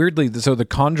 yeah, weirdly, so the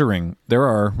Conjuring,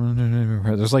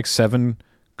 there's like 7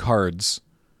 cards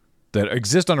that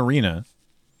exist on Arena,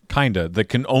 kinda, that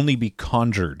can only be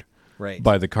conjured Right.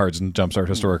 by the cards in Jumpstart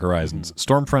Historic Horizons.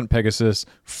 Stormfront Pegasus,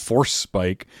 Force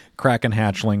Spike, Kraken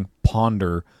Hatchling,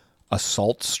 Ponder,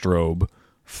 Assault Strobe,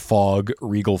 Fog,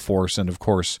 Regal Force, and of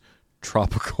course,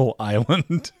 Tropical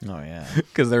Island. Oh yeah.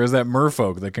 Because there is that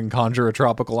merfolk that can conjure a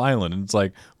tropical island. And it's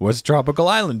like, what's Tropical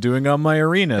Island doing on my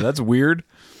Arena? That's weird.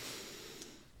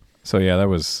 So yeah,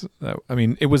 I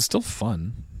mean, it was still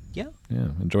fun. Yeah.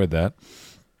 Yeah, enjoyed that.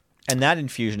 And that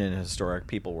infusion in Historic,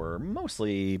 people were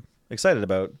mostly excited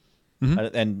about,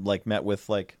 and like met with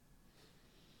like,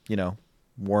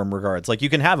 warm regards. Like you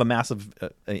can have a massive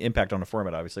impact on a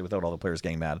format, obviously, without all the players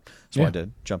getting mad. Just wanted to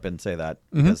jump in and say that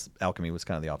because Alchemy was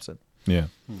kind of the opposite. Yeah.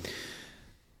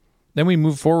 Then we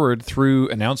move forward through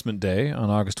announcement day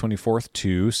on August 24th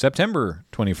to September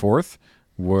 24th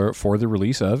for the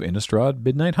release of Innistrad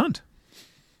Midnight Hunt.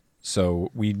 So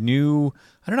we knew,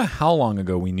 I don't know how long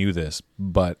ago we knew this,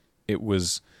 but it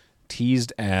was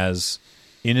teased as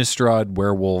Innistrad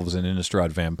Werewolves and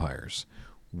Innistrad Vampires,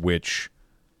 which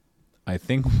I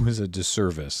think was a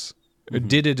disservice. It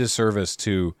did a disservice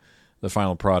to the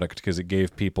final product because it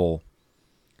gave people...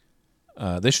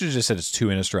 they should have just said it's 2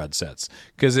 Innistrad sets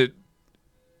because it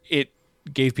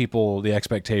gave people the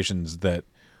expectations that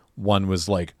one was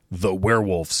like the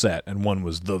werewolf set and one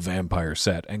was the vampire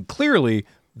set. And clearly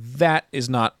that is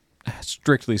not,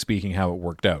 strictly speaking, how it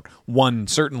worked out. One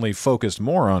certainly focused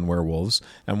more on werewolves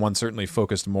and one certainly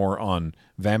focused more on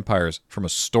vampires from a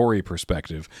story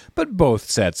perspective, but both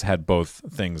sets had both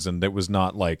things, and it was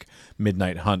not like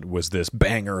Midnight Hunt was this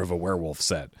banger of a werewolf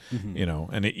set,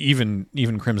 and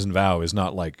even Crimson Vow is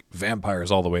not like vampires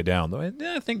all the way down, though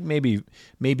I think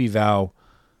maybe Vow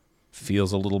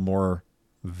feels a little more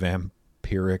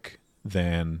vampiric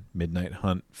than Midnight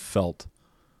Hunt felt.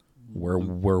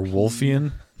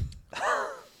 Werewolfian?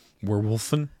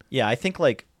 Werewolfen? Yeah, I think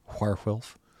like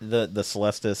Werewolf? the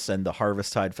Celestis and the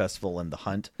Harvesttide Festival and the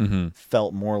Hunt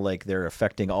felt more like they're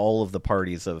affecting all of the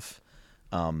parties of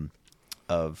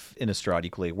Innistrad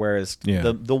equally, whereas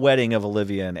the wedding of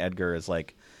Olivia and Edgar is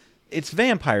like, it's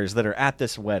vampires that are at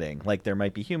this wedding. Like there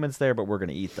might be humans there, but we're going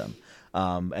to eat them.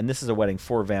 And this is a wedding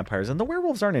for vampires, and the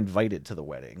werewolves aren't invited to the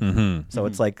wedding. So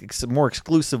it's like more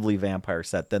exclusively vampire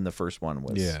set than the first one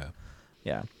was.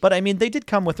 Yeah. But I mean, they did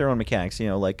come with their own mechanics.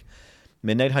 Like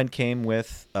Midnight Hunt came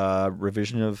with a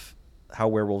revision of how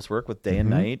werewolves work with day and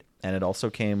night, and it also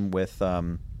came with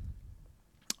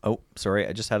oh, sorry,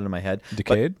 I just had it in my head.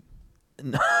 Decade?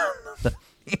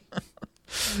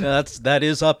 That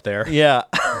is up there. Yeah.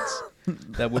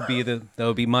 That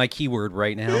would be my keyword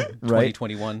right now.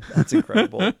 2021. That's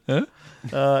incredible.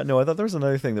 No, I thought there was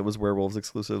another thing that was werewolves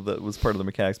exclusive that was part of the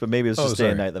mechanics, but maybe it was just day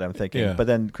and night that I'm thinking. Yeah. But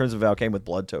then Crimson Vow came with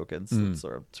blood tokens. It's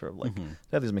sort of like they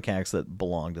have these mechanics that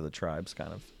belong to the tribes,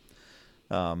 kind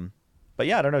of. But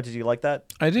yeah, I don't know. Did you like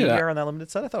that? I did. PBR on that limited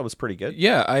set, I thought it was pretty good.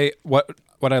 Yeah, what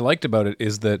I liked about it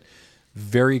is that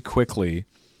very quickly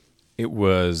it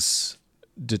was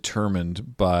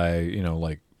determined by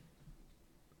like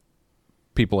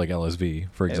people like LSV,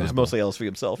 for example. It was mostly LSV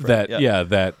himself, right?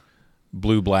 That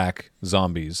blue-black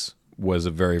zombies was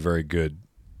a very, very good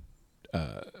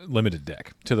limited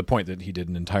deck, to the point that he did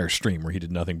an entire stream where he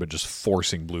did nothing but just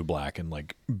forcing blue-black and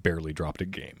like barely dropped a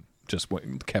game. Just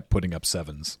kept putting up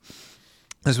 7s.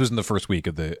 This was in the first week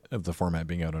of the format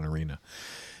being out on Arena.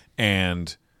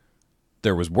 And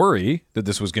there was worry that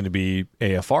this was going to be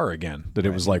AFR again. That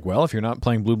it was like, well, if you're not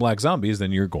playing blue-black zombies,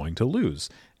 then you're going to lose.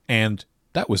 And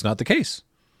that was not the case.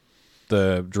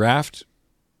 The draft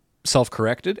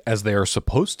self-corrected, as they are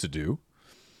supposed to do,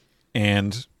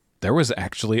 and there was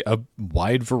actually a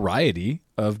wide variety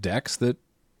of decks that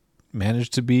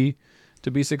managed to be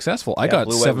successful. I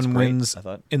got 7 wins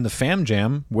in the Fam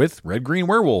Jam with Red-Green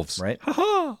Werewolves. Right.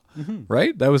 Ha-ha!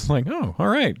 Right? That was like, oh, all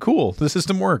right, cool. The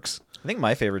system works. I think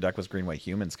my favorite deck was Green White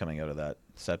Humans coming out of that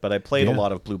set, but I played a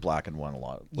lot of Blue Black and won a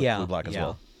lot with Blue Black as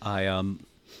well. I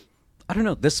don't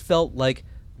know. This felt like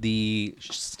the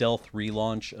stealth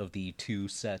relaunch of the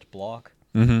 2-set block,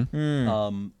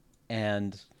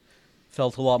 and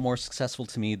felt a lot more successful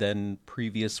to me than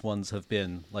previous ones have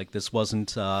been. Like this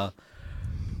wasn't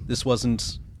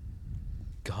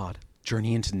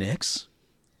Journey into Nyx,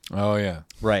 Oh yeah,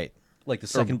 Right. like the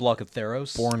second block of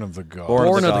Theros. Born of the Gods.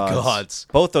 Born of the Gods.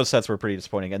 Both those sets were pretty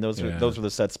disappointing, and those Yeah. were the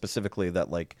sets specifically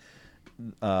that like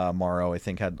Morrow I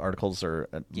think had articles or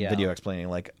a video explaining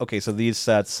like, okay, so these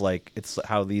sets, like it's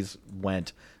how these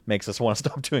went makes us want to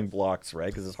stop doing blocks, right?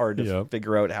 Because it's hard to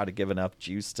figure out how to give enough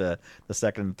juice to the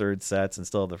second and third sets and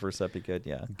still have the first set be good.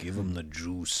 Yeah. Give them the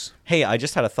juice. Hey, I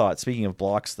just had a thought. Speaking of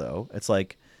blocks, though, it's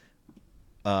like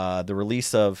the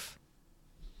release of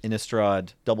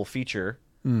Innistrad double feature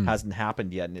hasn't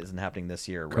happened yet and isn't happening this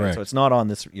year, right? Correct. So it's not on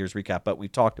this year's recap, but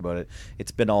we've talked about it.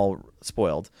 It's been all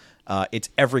spoiled. It's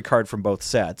every card from both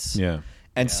sets. Yeah.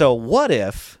 And so what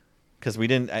if, because we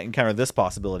didn't encounter this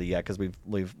possibility yet, because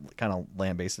we've kind of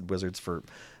lambasted Wizards for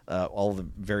all the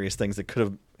various things that could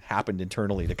have happened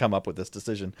internally to come up with this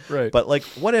decision. Right. But like,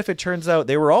 what if it turns out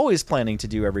they were always planning to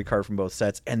do every card from both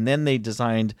sets, and then they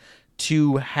designed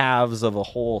 2 halves of a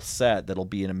whole set that'll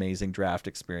be an amazing draft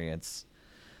experience?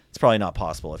 It's probably not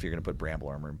possible if you're going to put Bramble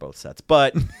Armor in both sets,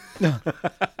 but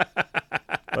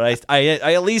but I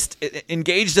at least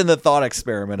engaged in the thought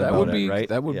experiment That about would be it, right?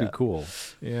 That would Yeah. be cool.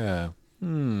 Yeah.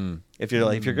 If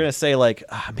you're if you're going to say like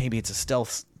maybe it's a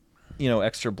stealth,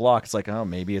 extra block, it's like, oh,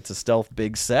 maybe it's a stealth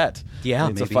big set. Yeah,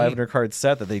 it's maybe. a 500 card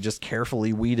set that they just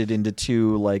carefully weeded into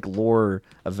 2 like lore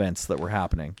events that were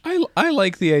happening. I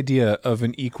like the idea of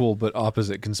an equal but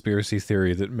opposite conspiracy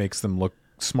theory that makes them look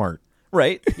smart.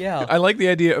 Right? Yeah. I like the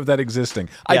idea of that existing.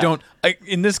 I Yeah. don't.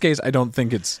 In this case, I don't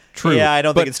think it's true. Yeah, I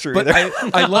don't think it's true But either.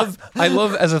 I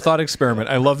love as a thought experiment.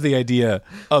 I love the idea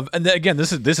of, and again,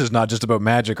 this is not just about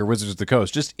Magic or Wizards of the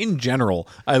Coast. Just in general,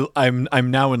 I'm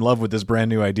now in love with this brand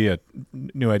new idea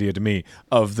to me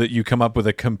of that you come up with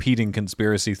a competing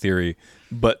conspiracy theory,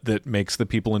 but that makes the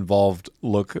people involved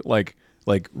look like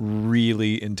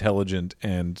really intelligent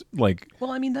and like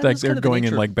Well, I mean, that like is they're kind of the going in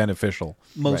nature like of beneficial.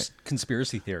 most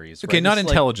conspiracy theories. Okay, right? not It's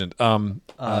like, intelligent.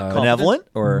 Benevolent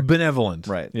or Benevolent.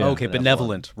 right? Yeah. okay,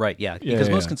 benevolent. Right, yeah. Because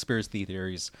yeah, most yeah. conspiracy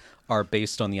theories are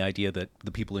based on the idea that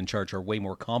the people in charge are way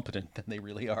more competent than they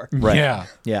really are. Right. Yeah.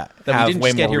 Yeah, That we have didn't way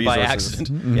just get more here by resources.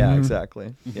 accident. Yeah,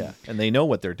 exactly. Yeah, and they know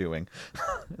what they're doing.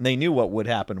 And they knew what would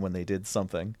happen when they did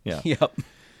something. Yeah. Yep.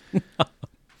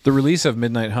 The release of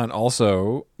Midnight Hunt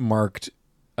also marked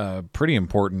a pretty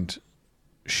important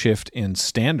shift in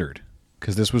standard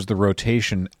because this was the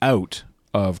rotation out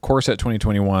of Core Set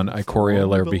 2021, Ikoria,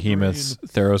 Lair Behemoths,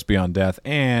 Theros Beyond Death,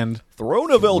 and Throne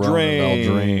of Throne of Eldraine.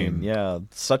 Eldraine. Yeah,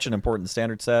 such an important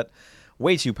standard set.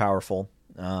 Way too powerful.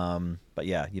 But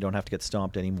yeah, you don't have to get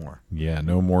stomped anymore. yeah,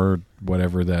 no more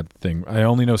whatever that thing. I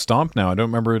only know Stomp now. I don't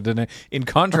remember the name. In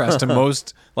contrast to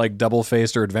most like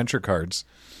double-faced or adventure cards.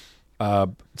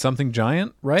 Something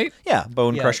giant, right? Yeah,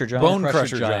 Bone Yeah, Crusher Giant. Bone Crusher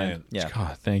Crusher Giant. Giant. Yeah.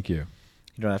 God, thank you.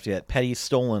 You don't have to get petty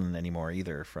stolen anymore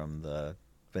either from the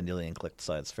Vendilion Clicked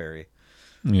Sides Fairy.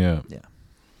 Yeah. Yeah.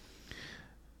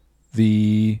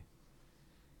 The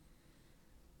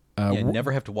Yeah,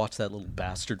 never have to watch that little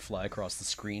bastard fly across the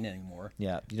screen anymore.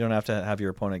 Yeah, you don't have to have your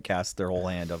opponent cast their whole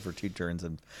hand over 2 turns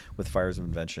and with Fires of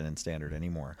Invention in Standard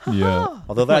anymore. yeah.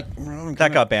 Although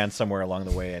that got banned somewhere along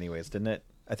the way, anyways, didn't it?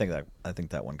 I think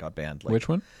that one got banned. Like, Which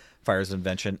one? Fires of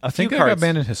Invention. I think it got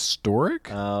banned in Historic.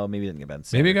 Maybe it didn't get banned.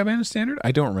 Maybe it Standard. got banned in Standard.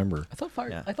 I don't remember. I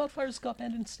thought Fires got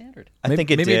banned in Standard. I think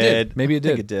it maybe it did. did. Maybe it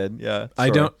I think did. it did. Yeah. I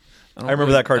Sorry. don't I remember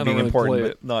really- that card I don't being really important, play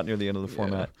but it. not near the end of the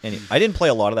format. I didn't play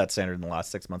a lot of that Standard in the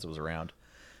last 6 months it was around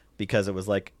because it was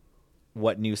like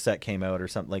what new set came out or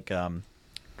something like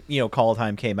Call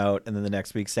Time came out, and then the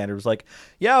next week Standard was like,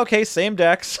 yeah, okay, same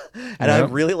decks. And I Yeah.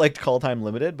 really liked Call Time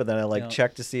Limited, but then I Yeah.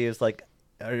 checked to see, it's like,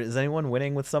 is anyone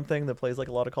winning with something that plays like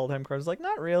a lot of Call Time cards? Like,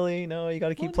 not really. No, you got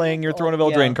to keep Well, playing your no. Throne of Oh,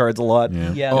 Eldraine yeah. cards a lot.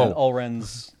 Yeah. Yeah, Oh.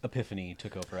 Alren's Epiphany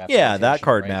took over after Yeah, that rotation,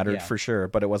 card right? mattered Yeah. for sure,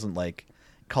 but it wasn't like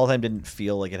Call Time didn't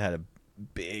feel like it had a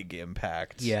big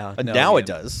impact. Yeah, and no, now yeah. it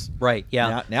does. Right,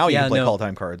 yeah. Now you yeah, can play no. Call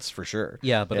Time cards for sure.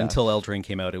 Yeah, but until Eldraine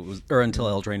came out, until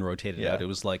Eldraine rotated Yeah. out, it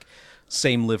was like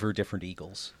same liver, different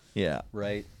eagles, yeah,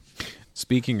 right?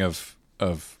 Speaking of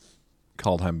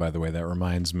Kaldheim, by the way, that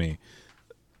reminds me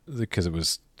because it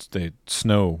was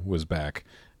snow was back,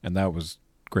 and that was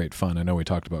great fun. I know we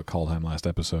talked about Kaldheim last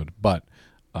episode, but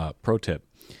pro tip: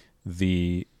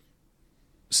 the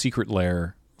secret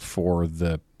lair for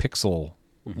the pixel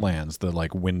lands, the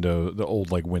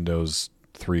old like Windows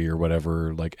 3 or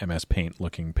whatever, like MS Paint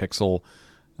looking pixel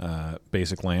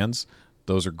basic lands.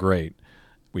 Those are great.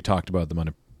 We talked about them on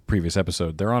a previous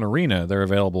episode. They're on Arena. They're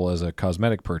available as a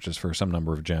cosmetic purchase for some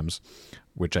number of gems,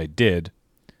 which I did,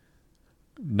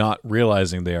 not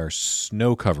realizing they are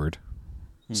snow-covered,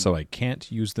 so I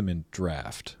can't use them in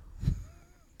Draft.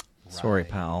 Sorry,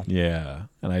 pal. Yeah,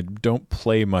 and I don't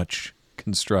play much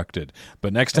Constructed.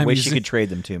 But next I time wish you could trade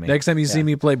them to me. Next time you see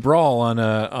me play Brawl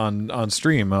on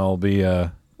stream, I'll be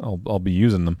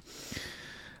using them.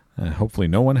 Hopefully,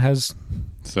 no one has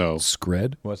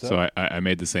Scred. What's that? So I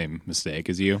made the same mistake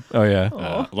as you. Oh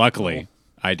yeah. Luckily,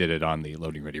 I did it on the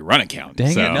Loading Ready Run account.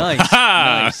 Dang so. it!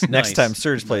 Nice. Next time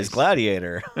Surge plays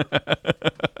Gladiator.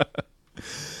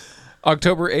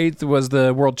 October 8th was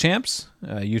the World Champs.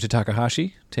 Yuta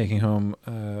Takahashi taking home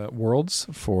Worlds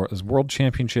for his World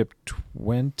Championship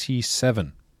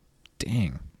 27.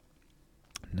 Dang.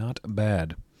 Not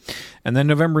bad. And then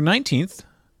November 19th,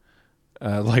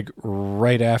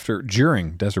 right after,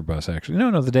 during Desert Bus, actually.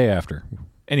 No, the day after.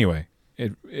 Anyway,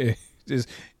 it is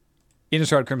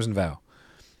Innistrad Crimson Vow.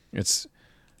 It's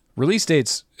release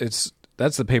dates,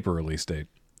 that's the paper release date.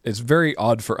 It's very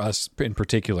odd for us in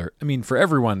particular. I mean, for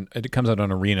everyone, it comes out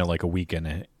on Arena like a week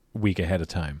ahead of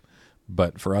time.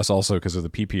 But for us also, because of the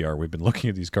PPR, we've been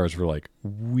looking at these cards for like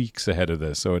weeks ahead of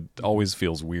this, so it always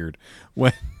feels weird.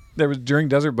 When there was during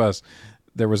Desert Bus,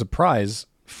 there was a prize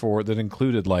that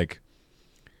included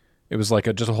it was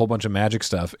just a whole bunch of Magic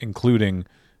stuff, including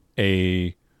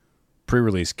a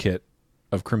pre-release kit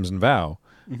of Crimson Vow,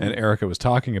 and Erica was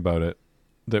talking about it,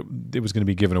 that it was going to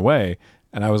be given away,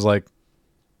 and I was like,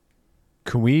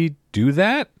 can we do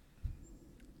that?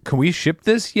 Can we ship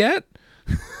this yet?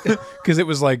 Because it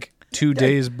was 2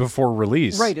 days before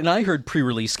release. Right, and I heard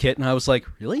pre-release kit, and I was like,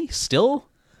 really? Still?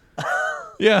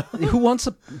 Yeah. Who wants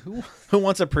a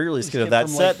pre-release kit of that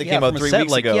set that came out 3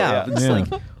 weeks ago? Yeah. Yeah.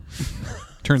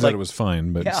 Turns out it was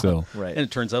fine, but still. Right. And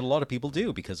it turns out a lot of people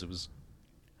do, because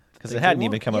it hadn't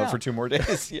even come out for 2 more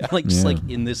days. Yeah.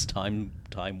 In this time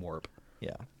warp.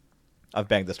 Yeah. I've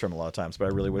banged this drum a lot of times, but I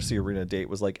really wish the Arena date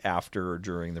was after or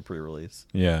during the pre-release.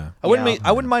 Yeah. I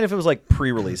wouldn't mind if it was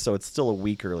pre-release, so it's still a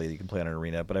week early that you can play on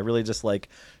Arena, but I really just like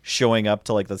showing up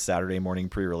to the Saturday morning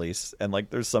pre-release and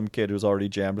there's some kid who's already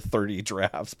jammed 30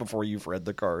 drafts before you've read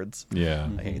the cards. Yeah.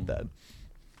 I hate that.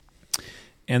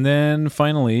 And then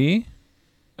finally,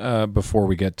 before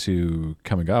we get to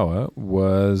Kamigawa,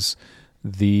 was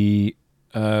the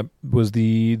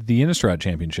Innistrad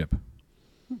Championship,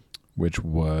 which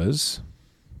was,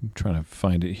 I'm trying to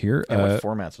find it here. And what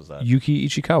formats was that? Yuki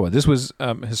Ichikawa. This was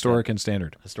historic and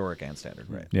standard. Historic and standard,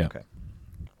 right? Yeah. Okay.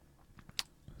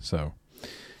 So,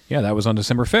 yeah, that was on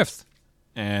December 5th.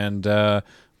 And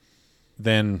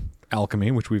then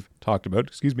Alchemy, which we've talked about.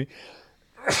 Excuse me.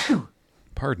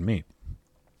 Pardon me.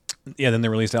 Yeah, then they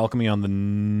released Alchemy on the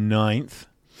 9th.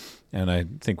 And I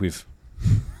think we've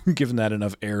given that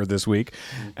enough air this week.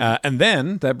 And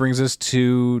then that brings us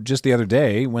to just the other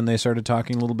day when they started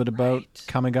talking a little bit about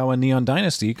Kamigawa Neon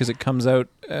Dynasty, because it comes out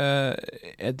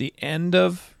at the end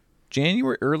of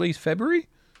January, early February.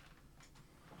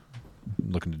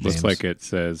 Looking to James. Looks like it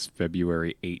says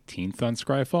February 18th on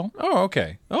Scryfall. Oh,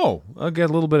 okay. Oh, I'll get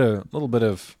a little bit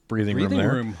of breathing room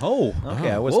there. Oh,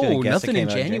 okay. I was going to guess nothing it came in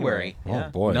out in January. Yeah.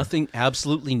 Oh boy. Nothing.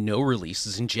 Absolutely no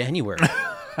releases in January.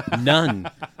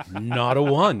 None. Not a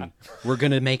one. We're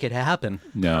gonna make it happen.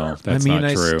 No, that's not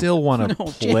true. I still want to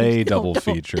play James, double don't.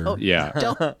 feature. Yeah.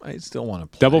 I still want to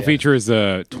play. Double feature is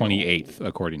the 28th,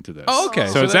 according to this. Oh, okay.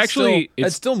 So it's that's actually still,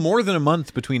 it's still more than a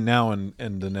month between now and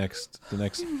the next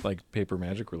Paper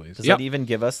Magic release. Does that even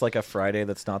give us a Friday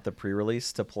that's not the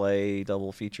pre-release to play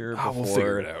double feature before we'll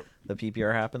figure it out. The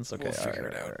PPR happens? Okay, We'll figure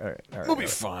it out. All right, We'll be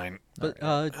fine. But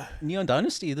Neon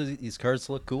Dynasty, these cards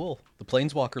look cool. The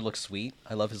Planeswalker looks sweet.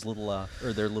 I love his little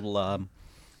their little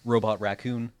robot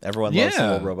raccoon. Everyone loves the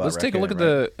little robot. Let's take a look at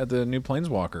the new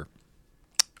Planeswalker.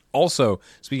 Also,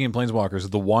 speaking of Planeswalkers,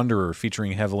 the Wanderer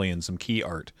featuring heavily in some key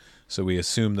art. So we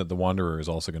assume that the Wanderer is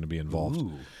also going to be involved.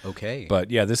 Ooh, okay. But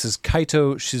yeah, this is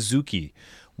Kaito Shizuki.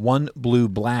 1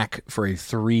 blue-black for a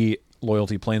 3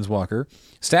 loyalty Planeswalker.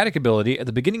 Static ability, at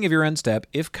the beginning of your end step,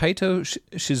 if Kaito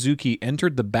Shizuki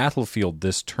entered the battlefield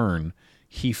this turn,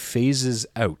 he phases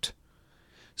out.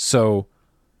 So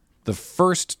the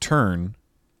first turn,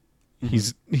 he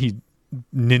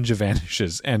ninja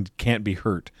vanishes and can't be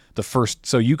hurt.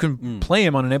 So you can play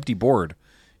him on an empty board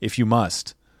if you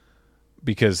must,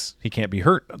 because he can't be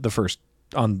hurt their first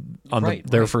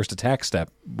attack step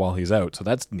while he's out. So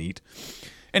that's neat.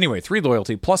 Anyway, 3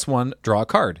 loyalty, +1, draw a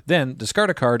card. Then discard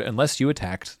a card unless you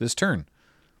attacked this turn.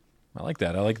 I like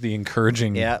that. I like the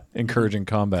encouraging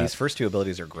combat. These first two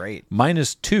abilities are great.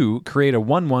 -2, create a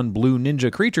 1/1 blue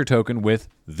ninja creature token with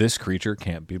this creature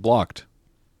can't be blocked.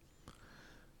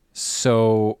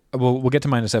 So we'll get to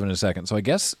 -7 in a second. So I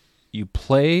guess you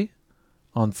play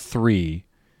on 3,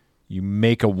 you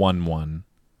make a 1/1.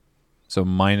 So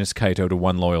minus Kaito to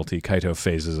 1 loyalty. Kaito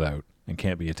phases out and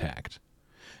can't be attacked.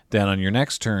 Then on your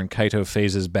next turn, Kaito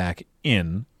phases back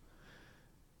in.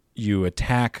 You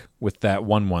attack with that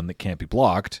 1/1 that can't be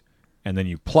blocked, and then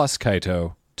you plus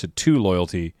Kaito to 2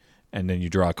 loyalty, and then you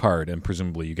draw a card, and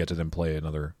presumably you get to then play a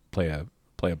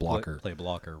blocker. Play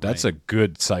blocker. That's right. a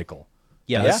good cycle.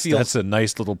 Yeah, That's a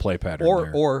nice little play pattern.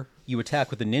 there. Or you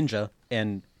attack with a ninja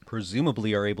and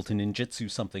presumably are able to ninjutsu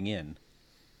something in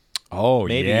Oh,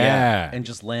 Maybe, yeah. and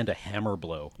just land a hammer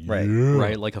blow. Right.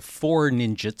 Right? Like a 4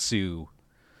 ninjutsu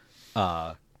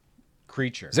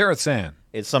creature. Zerath-san.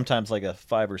 It's sometimes like a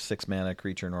 5 or 6 mana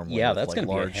creature normally. Yeah, with that's like gonna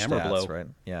be a large hammer stats, blow. right?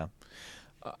 Yeah.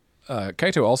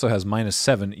 Kaito also has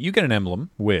 -7. You get an emblem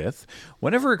with,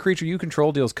 whenever a creature you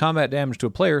control deals combat damage to a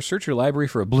player, search your library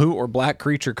for a blue or black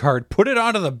creature card, put it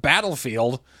onto the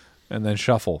battlefield, and then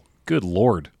shuffle. Good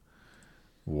lord.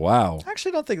 Wow. I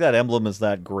actually don't think that emblem is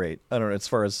that great. I don't know as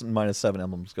far as -7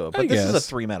 emblems go, but I this is a guess.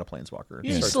 3 mana planeswalker. It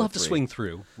You starts still with have to 3. swing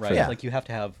through, right? Yeah. Like you have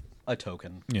to have a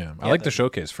token. Yeah, I like the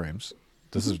showcase frames.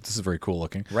 This is very cool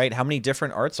looking. Right. How many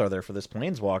different arts are there for this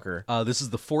planeswalker? This is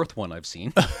the 4th one I've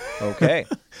seen. Okay.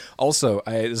 Also,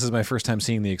 this is my first time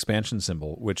seeing the expansion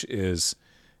symbol, which is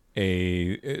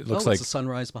it looks like it's a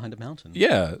sunrise behind a mountain.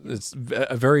 yeah, it's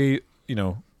a very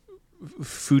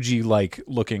Fuji-like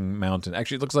looking mountain.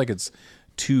 Actually, it looks like it's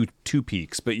two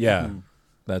peaks, but yeah,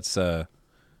 that's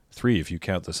 3 if you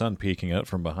count the sun peeking out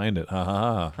from behind it. Ha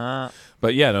ha ha.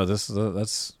 But yeah, no,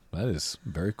 that is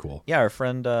very cool. Yeah, our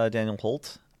friend Daniel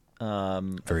Holt, I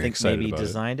Very think excited maybe about it.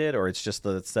 designed it, or it's just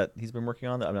the set he's been working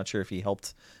on. I'm not sure if he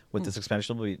helped with this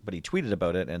expansion, but he tweeted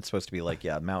about it, and it's supposed to be like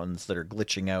mountains that are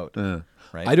glitching out.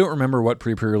 Right? I don't remember what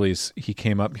pre-release he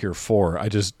came up here for.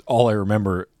 All I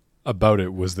remember about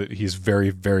it was that he's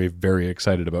very, very, very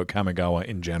excited about Kamigawa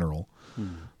in general.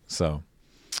 So,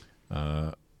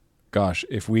 gosh,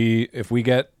 if we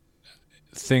get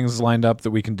things lined up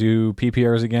that we can do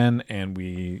PPRs again and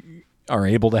we are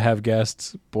able to have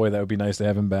guests, boy, that would be nice to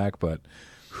have him back, but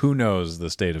who knows the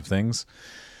state of things.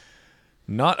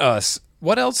 Not us.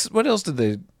 What else did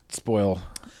they spoil?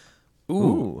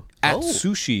 Ooh.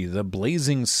 Atsushi, the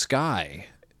Blazing Sky.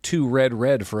 2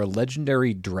 red for a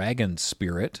legendary dragon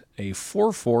spirit. A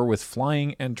 4/4 with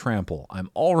flying and trample. I'm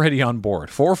already on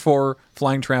board. 4/4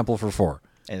 flying trample for 4.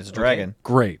 And it's a dragon.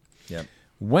 Great. Yep.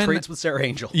 When Trades with Sarah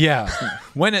Angel. yeah,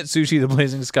 when Atsushi, the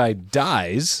Blazing Sky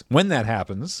dies, when that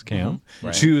happens, Cam,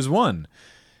 choose 1.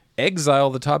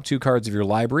 Exile the top 2 cards of your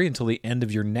library until the end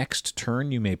of your next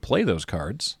turn. You may play those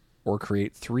cards or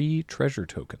create 3 treasure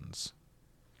tokens.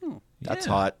 That's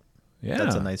Yeah. hot. Yeah,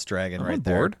 That's a nice dragon I'm right on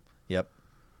there. board. Yep.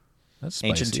 That's spicy.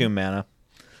 Ancient Tomb mana.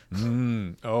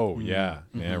 Oh, yeah.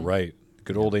 Yeah, right.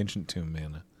 Good old Ancient Tomb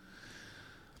mana.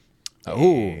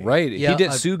 Oh, right. Yeah,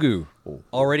 Hidetsugu.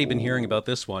 Already been hearing about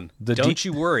this one. The Don't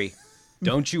you worry.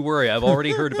 Don't you worry. I've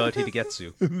already heard about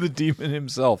Hidegetsu. The demon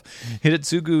himself.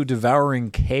 Hidetsugu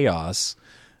Devouring Chaos.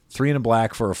 3 and a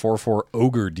black for a 4/4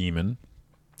 ogre demon.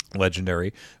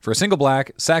 Legendary. For a single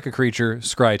black, sack a creature,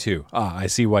 scry 2. I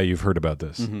see why you've heard about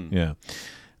this. Yeah.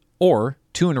 Or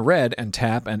 2 and a red and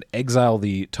tap and exile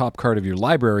the top card of your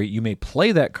library. You may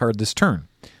play that card this turn.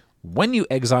 When you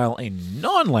exile a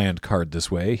non-land card this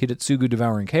way, Hidetsugu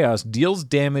Devouring Chaos deals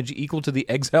damage equal to the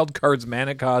exiled card's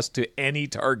mana cost to any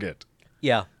target.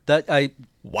 Yeah, that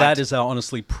is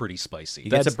honestly pretty spicy.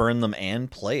 You get to burn them and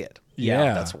play it.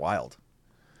 Yeah. That's wild.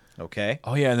 Okay.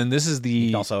 Oh yeah, and then this is the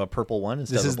You also have a purple one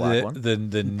instead this of is a black the, one.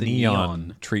 the neon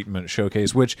neon. treatment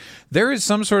showcase, which there is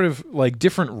some sort of like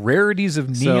different rarities of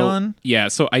neon.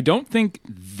 So I don't think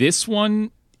this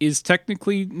one is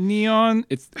technically neon.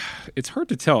 It's hard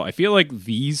to tell. I feel like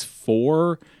these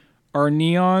 4 are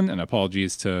neon, and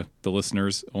apologies to the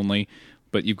listeners only,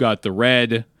 but you've got the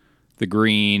red, the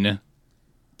green,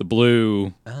 the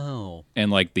blue, and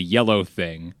like the yellow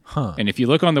thing. And if you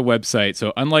look on the website,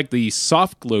 so unlike the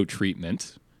soft glow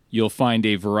treatment, you'll find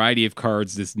a variety of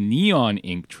cards. This neon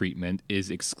ink treatment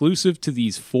is exclusive to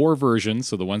these 4 versions,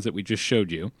 so the ones that we just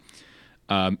showed you.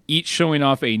 Each showing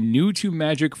off a new to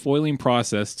Magic foiling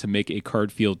process to make a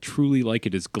card feel truly like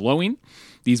it is glowing.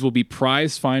 These will be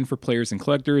prize find for players and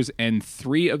collectors, and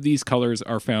 3 of these colors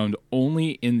are found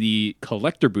only in the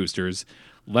collector boosters.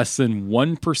 Less than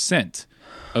 1%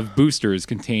 of boosters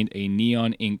contain a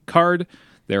neon ink card.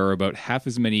 there are about half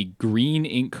as many green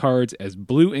ink cards as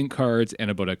blue ink cards, and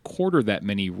about a quarter that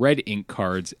many red ink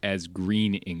cards as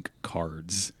green ink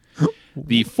cards.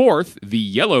 The fourth, the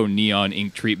yellow neon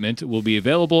ink treatment, will be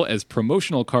available as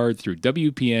promotional card through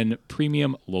WPN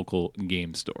premium local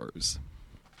game stores.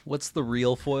 What's the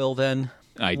real foil then?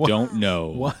 I don't know.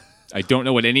 What? I don't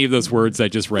know what any of those words I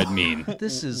just read mean.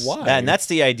 This is Why? And that's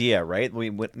the idea, right? We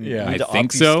need Yeah. to I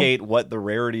think so. obfuscate what the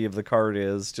rarity of the card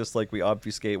is, just like we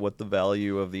obfuscate what the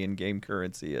value of the in-game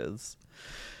currency is.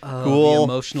 the Cool.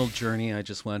 emotional journey I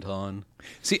just went on.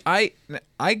 See, I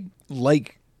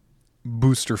like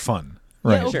booster fun,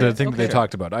 right? okay. The thing that Okay. they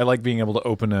talked about. I like being able to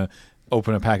open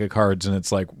a pack of cards and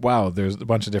it's like, wow, there's a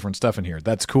bunch of different stuff in here.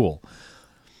 That's cool.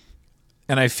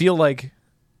 And I feel like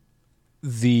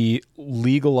the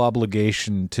legal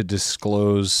obligation to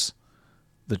disclose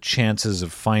the chances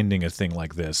of finding a thing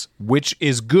like this, which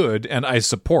is good and I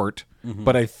support,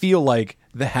 but I feel like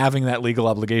having that legal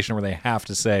obligation where they have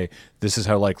to say this is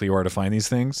how likely you are to find these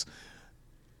things,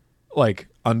 like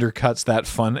undercuts that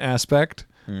fun aspect.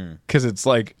 Because it's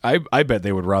like I bet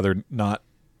they would rather not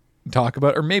talk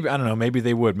about, or maybe I don't know, maybe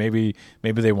they would, maybe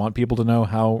they want people to know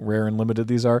how rare and limited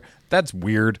these are. That's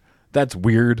weird. That's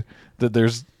weird that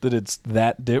it's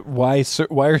that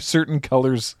why are certain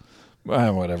colors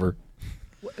whatever.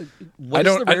 What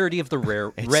is the rarity of the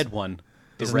red one?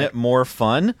 Isn't it more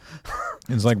fun?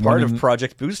 It's like Part one of in-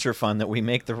 Project Booster Fun that we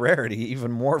make the rarity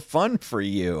even more fun for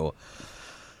you.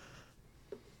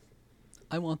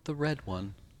 I want the red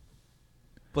one,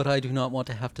 but I do not want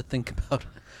to have to think about it.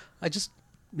 I just,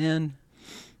 man.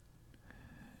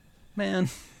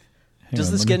 Does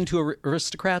on, this let get me- into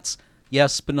aristocrats?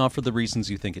 Yes, but not for the reasons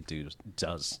you think it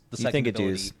does. The You think it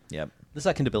ability- does? Yep. The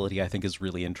second ability, I think, is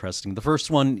really interesting. The first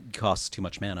one costs too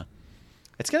much mana.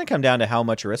 It's going to come down to how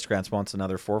much Aristocrats wants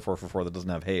another 4/4 for 4 that doesn't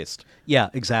have haste. Yeah,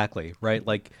 exactly. Right?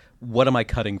 Like, what am I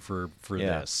cutting for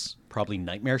Yeah. this? Probably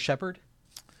Nightmare Shepherd?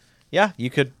 Yeah, you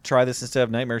could try this instead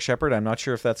of Nightmare Shepherd. I'm not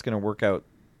sure if that's going to work out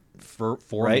For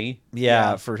right. me?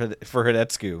 Yeah, for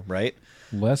Hidetsugu, right?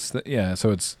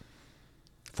 so it's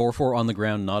 4/4 on the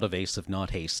ground, not evasive, not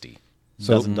hasty.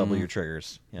 Doesn't double your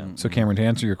triggers. Yeah. so Cameron, to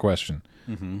answer your question,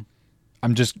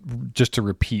 I'm just to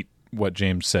repeat what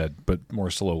James said, but more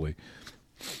slowly.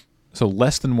 So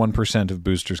less than 1% of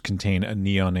boosters contain a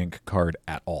neon ink card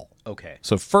at all. Okay.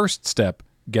 So first step,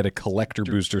 get a collector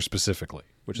booster specifically,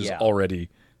 which is Yeah. already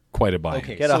quite a buy-in.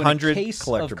 Okay, Get so 100 in a case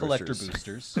collector of collector boosters.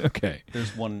 boosters, Okay.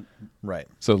 there's one. Right.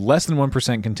 So less than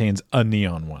 1% contains a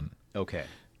neon one. Okay.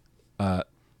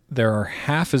 There are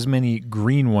half as many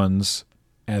green ones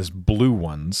as blue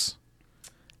ones,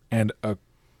 and a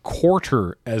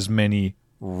quarter as many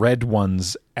red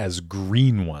ones as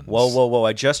green ones. Whoa.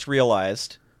 I just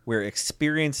realized we're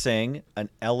experiencing an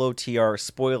LOTR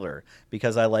spoiler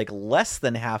because I like less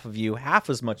than half of you half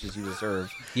as much as you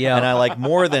deserve. Yeah. And I like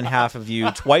more than half of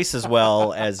you twice as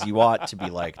well as you ought to be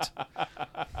liked.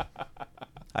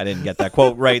 I didn't get that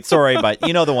quote right. Sorry, but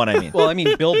you know the one I mean. Well, I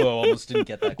mean, Bilbo almost didn't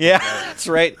get that. Yeah, that's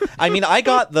right. I mean, I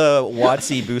got the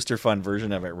WotC Booster Fun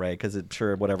version of it right because it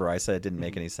sure whatever I said didn't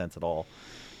make any sense at all.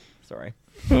 Sorry.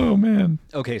 Oh, man.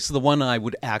 Okay, so the one I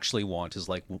would actually want is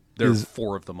like there are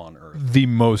 4 of them on Earth. The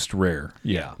most rare.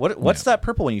 Yeah. What's that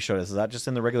purple one you showed us? Is that just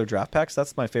in the regular draft packs?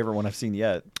 That's my favorite one I've seen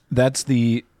yet. That's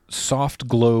the soft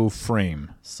glow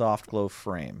frame, Soft glow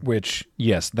frame. which,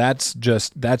 yes, that's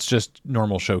just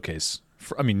normal showcase.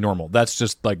 Normal. That's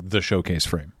just like the showcase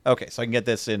frame. Okay, so I can get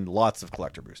this in lots of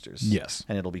collector boosters. Yes.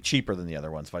 And it'll be cheaper than the other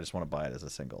ones if I just want to buy it as a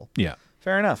single. Yeah.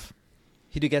 Fair enough.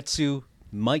 Hidegetsu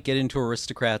might get into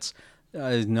aristocrats.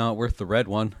 Not worth the red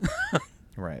one.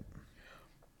 Right.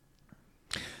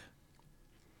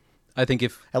 I think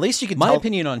if At least you can my tell...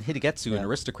 opinion on Hidegetsu and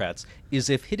aristocrats is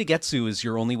if Hidegetsu is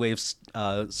your only way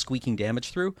of squeaking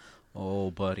damage through,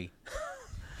 oh buddy,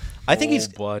 I think he's...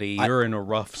 buddy, you're in a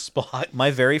rough spot.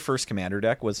 My very first commander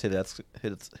deck was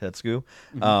Hidetsugu.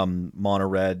 Mono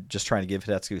red, just trying to give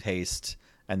Hidetsugu haste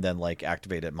and then like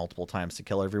activate it multiple times to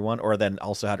kill everyone, or then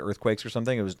also had earthquakes or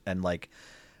something. It was, and like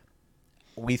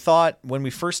we thought when we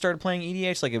first started playing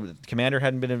EDH, like commander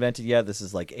hadn't been invented yet. This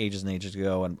is like ages and ages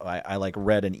ago, and I like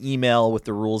read an email with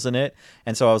the rules in it,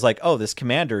 and so I was like, oh, this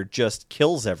commander just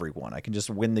kills everyone. I can just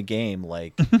win the game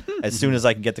like as soon as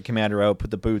I can get the commander out,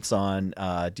 put the boots on,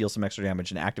 deal some extra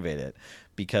damage, and activate it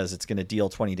because it's going to deal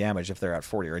 20 damage if they're at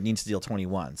 40, or it needs to deal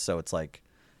 21. So it's like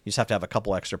you just have to have a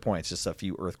couple extra points, just a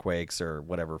few earthquakes or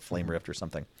whatever, flame rift or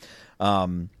something.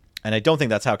 And I don't think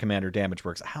that's how commander damage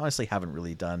works. I honestly haven't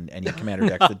really done any commander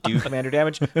decks that do commander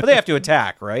damage, but they have to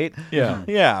attack, right? Yeah.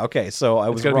 Yeah, okay. So I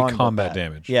was gotta be wrong about combat that.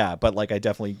 damage. Yeah, but like I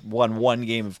definitely won one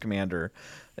game of commander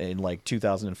in like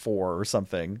 2004 or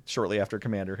something, shortly after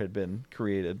commander had been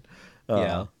created.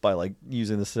 Yeah. By like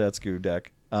using the Setsuku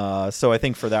deck. So I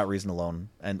think for that reason alone,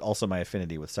 and also my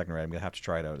affinity with second right, I'm gonna have to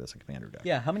try it out as a commander deck.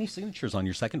 Yeah, how many signatures on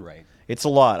your second right? It's a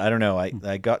lot. I don't know. I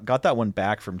got that one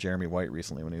back from Jeremy White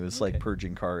recently when he was like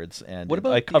purging cards, and What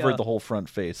about I covered the, the whole front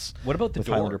face. what about the with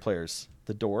door? Highlander players?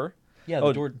 The door. Yeah,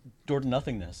 the door to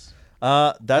nothingness.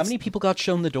 That's How many people got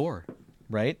shown the door?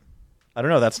 right. I don't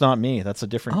know. That's not me. That's a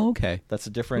different. Oh, okay. That's a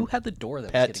Who different had the door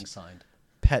that pet. was getting signed?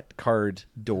 pet card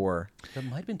door. That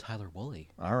might have been Tyler Woolley.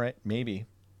 All right, maybe.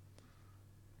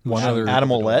 One other Adam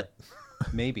Ouellette.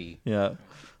 Maybe. Yeah.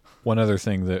 One other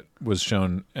thing that was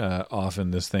shown off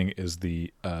in this thing is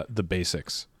the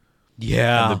basics.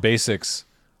 Yeah. And the basics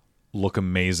look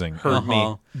amazing. Heard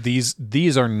me.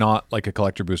 These are not like a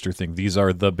collector booster thing. These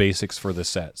are the basics for the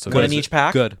set. So One these in are- each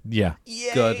pack. Good. Yeah.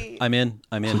 Good. I'm in.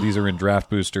 So these are in draft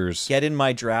boosters. Get in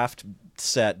my draft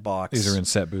set box. These are in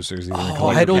set boosters. These are in Oh,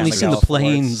 collector I'd only boosters. seen the Galaxy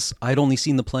planes. I'd only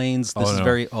seen the planes. This Oh, is no.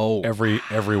 very.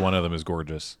 Every one of them is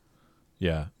gorgeous.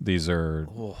 Yeah, these are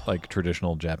like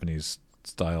traditional Japanese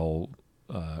style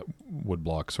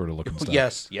woodblock sort of looking stuff.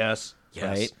 Yes.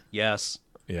 Right? Yes.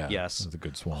 Yeah. Yes. That's a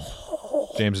good swamp.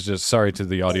 James is just sorry to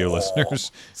the audio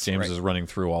listeners. James is running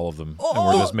through all of them, and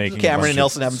we're just making. a Cameron bunch and of-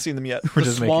 Nelson haven't seen them yet. We're The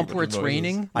just making a swamp bunch where of it's noises.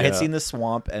 raining. I had Yeah. seen the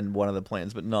swamp and one of the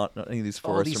plains, but not any of these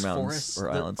forests these or mountains forests.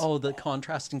 or islands. The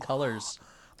contrasting colors.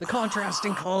 The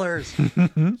contrasting colors.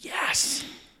 Yes.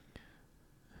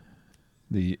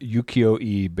 The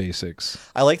Yukio-e basics.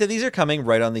 I like that these are coming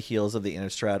right on the heels of the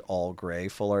Innistrad all gray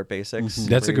full art basics.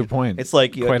 That's a good point. It's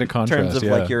like Quite a in contrast, terms of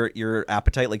yeah. like your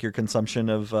appetite, like your consumption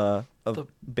of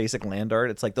basic land art.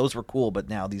 It's like those were cool, but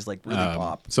now these like really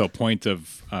pop. So, point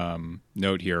of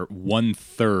note here: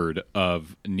 1/3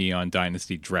 of Neon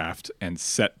Dynasty draft and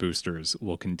set boosters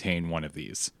will contain one of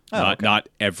these. Not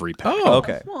every pack. Oh.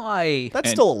 Okay, Why? that's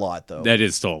And still a lot though. That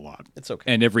is still a lot. It's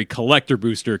okay. And every collector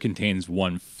booster contains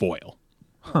one foil.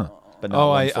 But not Oh,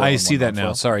 one foil I and see one that non-foil.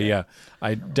 now. Sorry, yeah,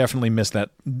 I definitely missed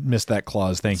that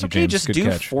clause. Thank It's you, okay. James. Just Good do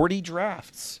catch. 40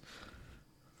 drafts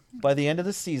by the end of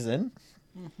the season.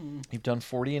 You've done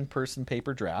 40 in-person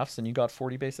paper drafts, and you got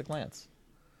 40 basic lands.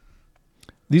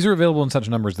 These are available in such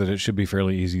numbers that it should be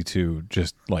fairly easy to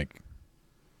just like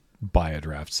buy a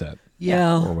draft set or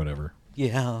Yeah. whatever.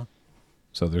 Yeah.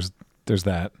 So there's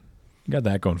that. You got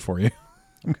that going for you,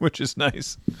 which is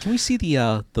nice. Can we see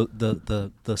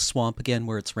the swamp again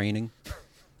where it's raining? Can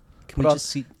Put we on just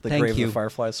see? the Thank Grave you. of the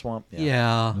Firefly Swamp.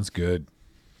 Yeah. That's good.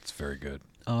 It's very good.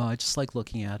 I just like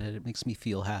looking at it. It makes me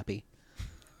feel happy.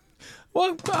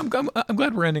 Well, I'm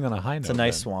glad we're ending on a high note. It's a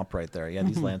nice then. swamp right there. Yeah,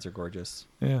 these lands are gorgeous.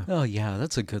 Yeah. Oh yeah,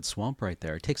 that's a good swamp right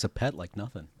there. It takes a pet like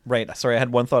nothing. Right. Sorry, I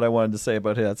had one thought I wanted to say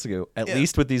about Hitotsugu. At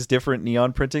least with these different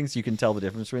neon printings, you can tell the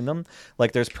difference between them.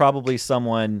 Like, there's probably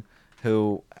someone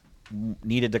who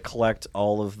needed to collect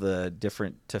all of the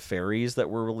different Teferis that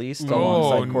were released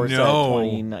alongside Core Set no.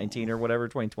 2019 or whatever,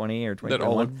 2020 or That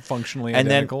all 2021. look functionally And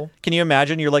identical. then, can you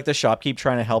imagine you're like the shopkeep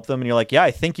trying to help them, and you're like, yeah,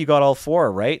 I think you got all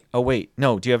 4, right? Oh, wait,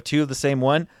 no, do you have 2 of the same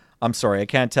one? I'm sorry, I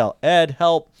can't tell. Ed,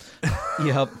 help.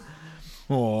 Yep.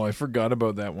 Oh, I forgot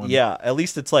about that one. Yeah, at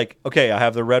least it's like, okay, I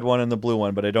have the red one and the blue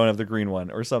one, but I don't have the green one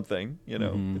or something. You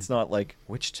know, it's not like,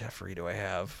 which Teferi do I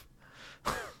have?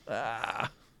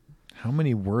 How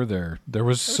many were there? There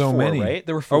was so 4, many. right?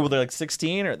 There were Or 4. were there like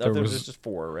 16? Or there was was- just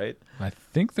 4, right? I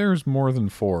think there's more than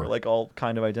 4. Or like all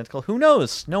kind of identical. Who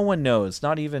knows? No one knows.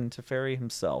 Not even Teferi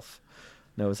himself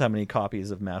knows how many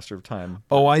copies of Master of Time.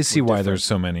 Oh, I see were why different. there's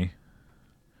so many.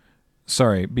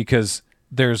 Sorry, because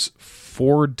there's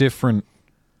 4 different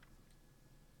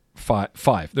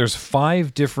five. There's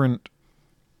 5 different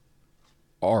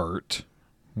art.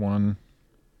 1,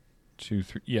 2,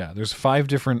 3. Yeah, there's 5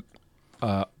 different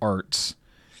arts,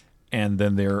 and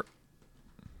then there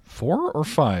 4 or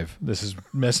 5. This is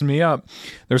messing me up.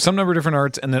 There's some number of different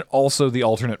arts, and then also the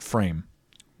alternate frame.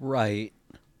 Right.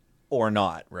 Or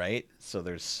not, right? So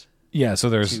there's Yeah, so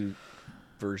there's 2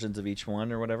 versions of each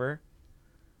one or whatever.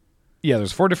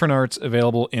 there's 4 different arts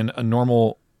available in a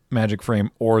normal Magic frame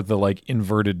or the like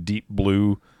inverted deep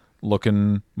blue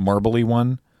looking marbly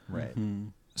one. Right.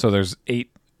 So there's 8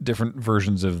 different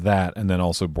versions of that, and then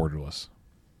also borderless.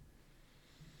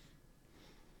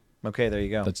 Okay, there you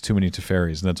go. That's too many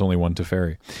Teferis, and that's only one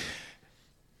Teferi.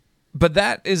 But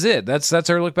that is it. That's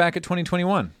our look back at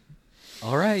 2021.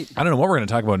 All right. I don't know what we're going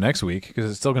to talk about next week because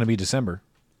it's still going to be December.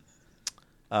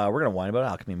 We're going to whine about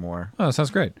alchemy more. Oh, that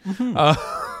sounds great.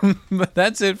 But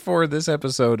that's it for this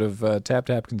episode of Tap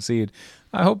Tap Concede.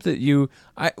 I hope that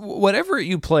whatever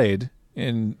you played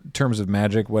in terms of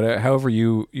Magic, however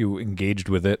you engaged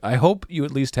with it, I hope you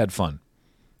at least had fun.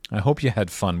 I hope you had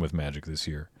fun with Magic this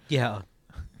year. Yeah.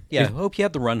 I hope you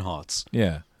had the run hots.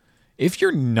 Yeah. If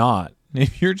you're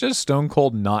just stone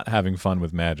cold not having fun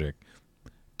with Magic,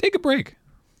 take a break.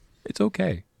 It's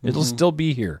okay. It'll still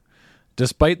be here.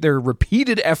 Despite their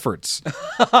repeated efforts,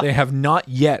 they have not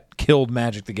yet killed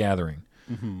Magic the Gathering.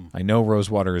 I know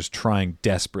Rosewater is trying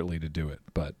desperately to do it,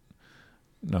 but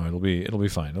no, it'll be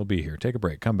fine. It'll be here. Take a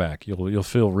break. Come back. You'll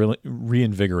feel really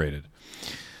reinvigorated.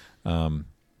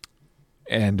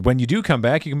 And when you do come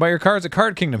back, you can buy your cards at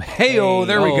Card Kingdom. Hey-oh,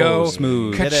 there we go.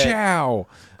 Smooth. Ka-chow.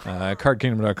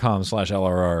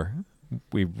 CardKingdom.com/LRR.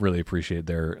 We really appreciate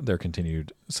their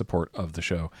continued support of the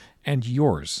show and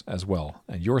yours as well,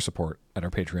 and your support at our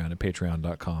Patreon at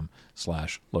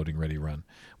patreon.com/loadingreadyrun.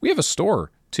 We have a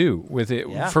store too with it.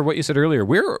 Yeah. For what you said earlier.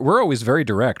 We're always very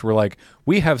direct. We're like,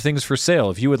 we have things for sale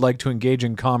if you would like to engage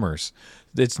in commerce.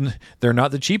 They're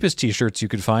not the cheapest t-shirts you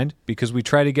could find because we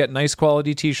try to get nice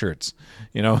quality t-shirts.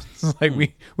 You know, it's like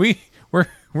we're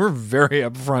very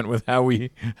upfront with how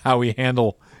we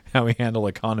handle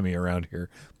economy around here.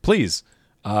 Please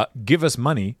give us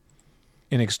money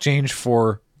in exchange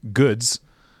for goods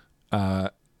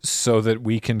so that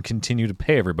we can continue to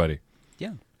pay everybody.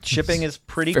 Yeah. Shipping is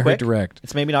pretty Very quick. direct.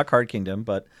 It's maybe not Card Kingdom,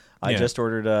 but I Yeah. just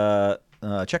ordered a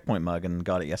Checkpoint mug and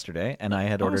got it yesterday. And I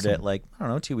had ordered it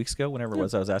 2 weeks ago, whenever it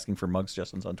was. I was asking for mug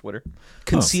suggestions on Twitter.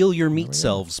 Conceal your meat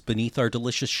selves beneath our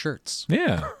delicious shirts.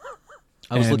 Yeah.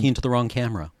 I was And- looking into the wrong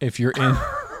camera. If you're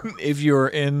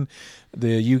in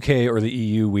the UK or the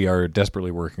EU, we are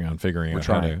desperately working on figuring out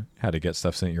how to get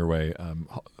stuff sent your way.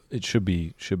 It should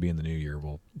be in the new year.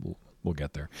 We'll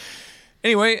get there.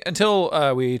 Anyway,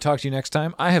 until we talk to you next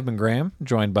time, I have been Graham,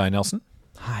 joined by Nelson.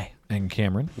 Hi. And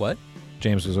Cameron. What?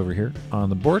 James was over here on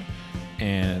the board,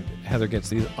 and Heather gets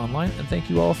these online. And thank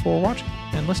you all for watching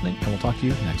and listening, and we'll talk to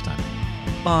you next time.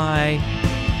 Bye.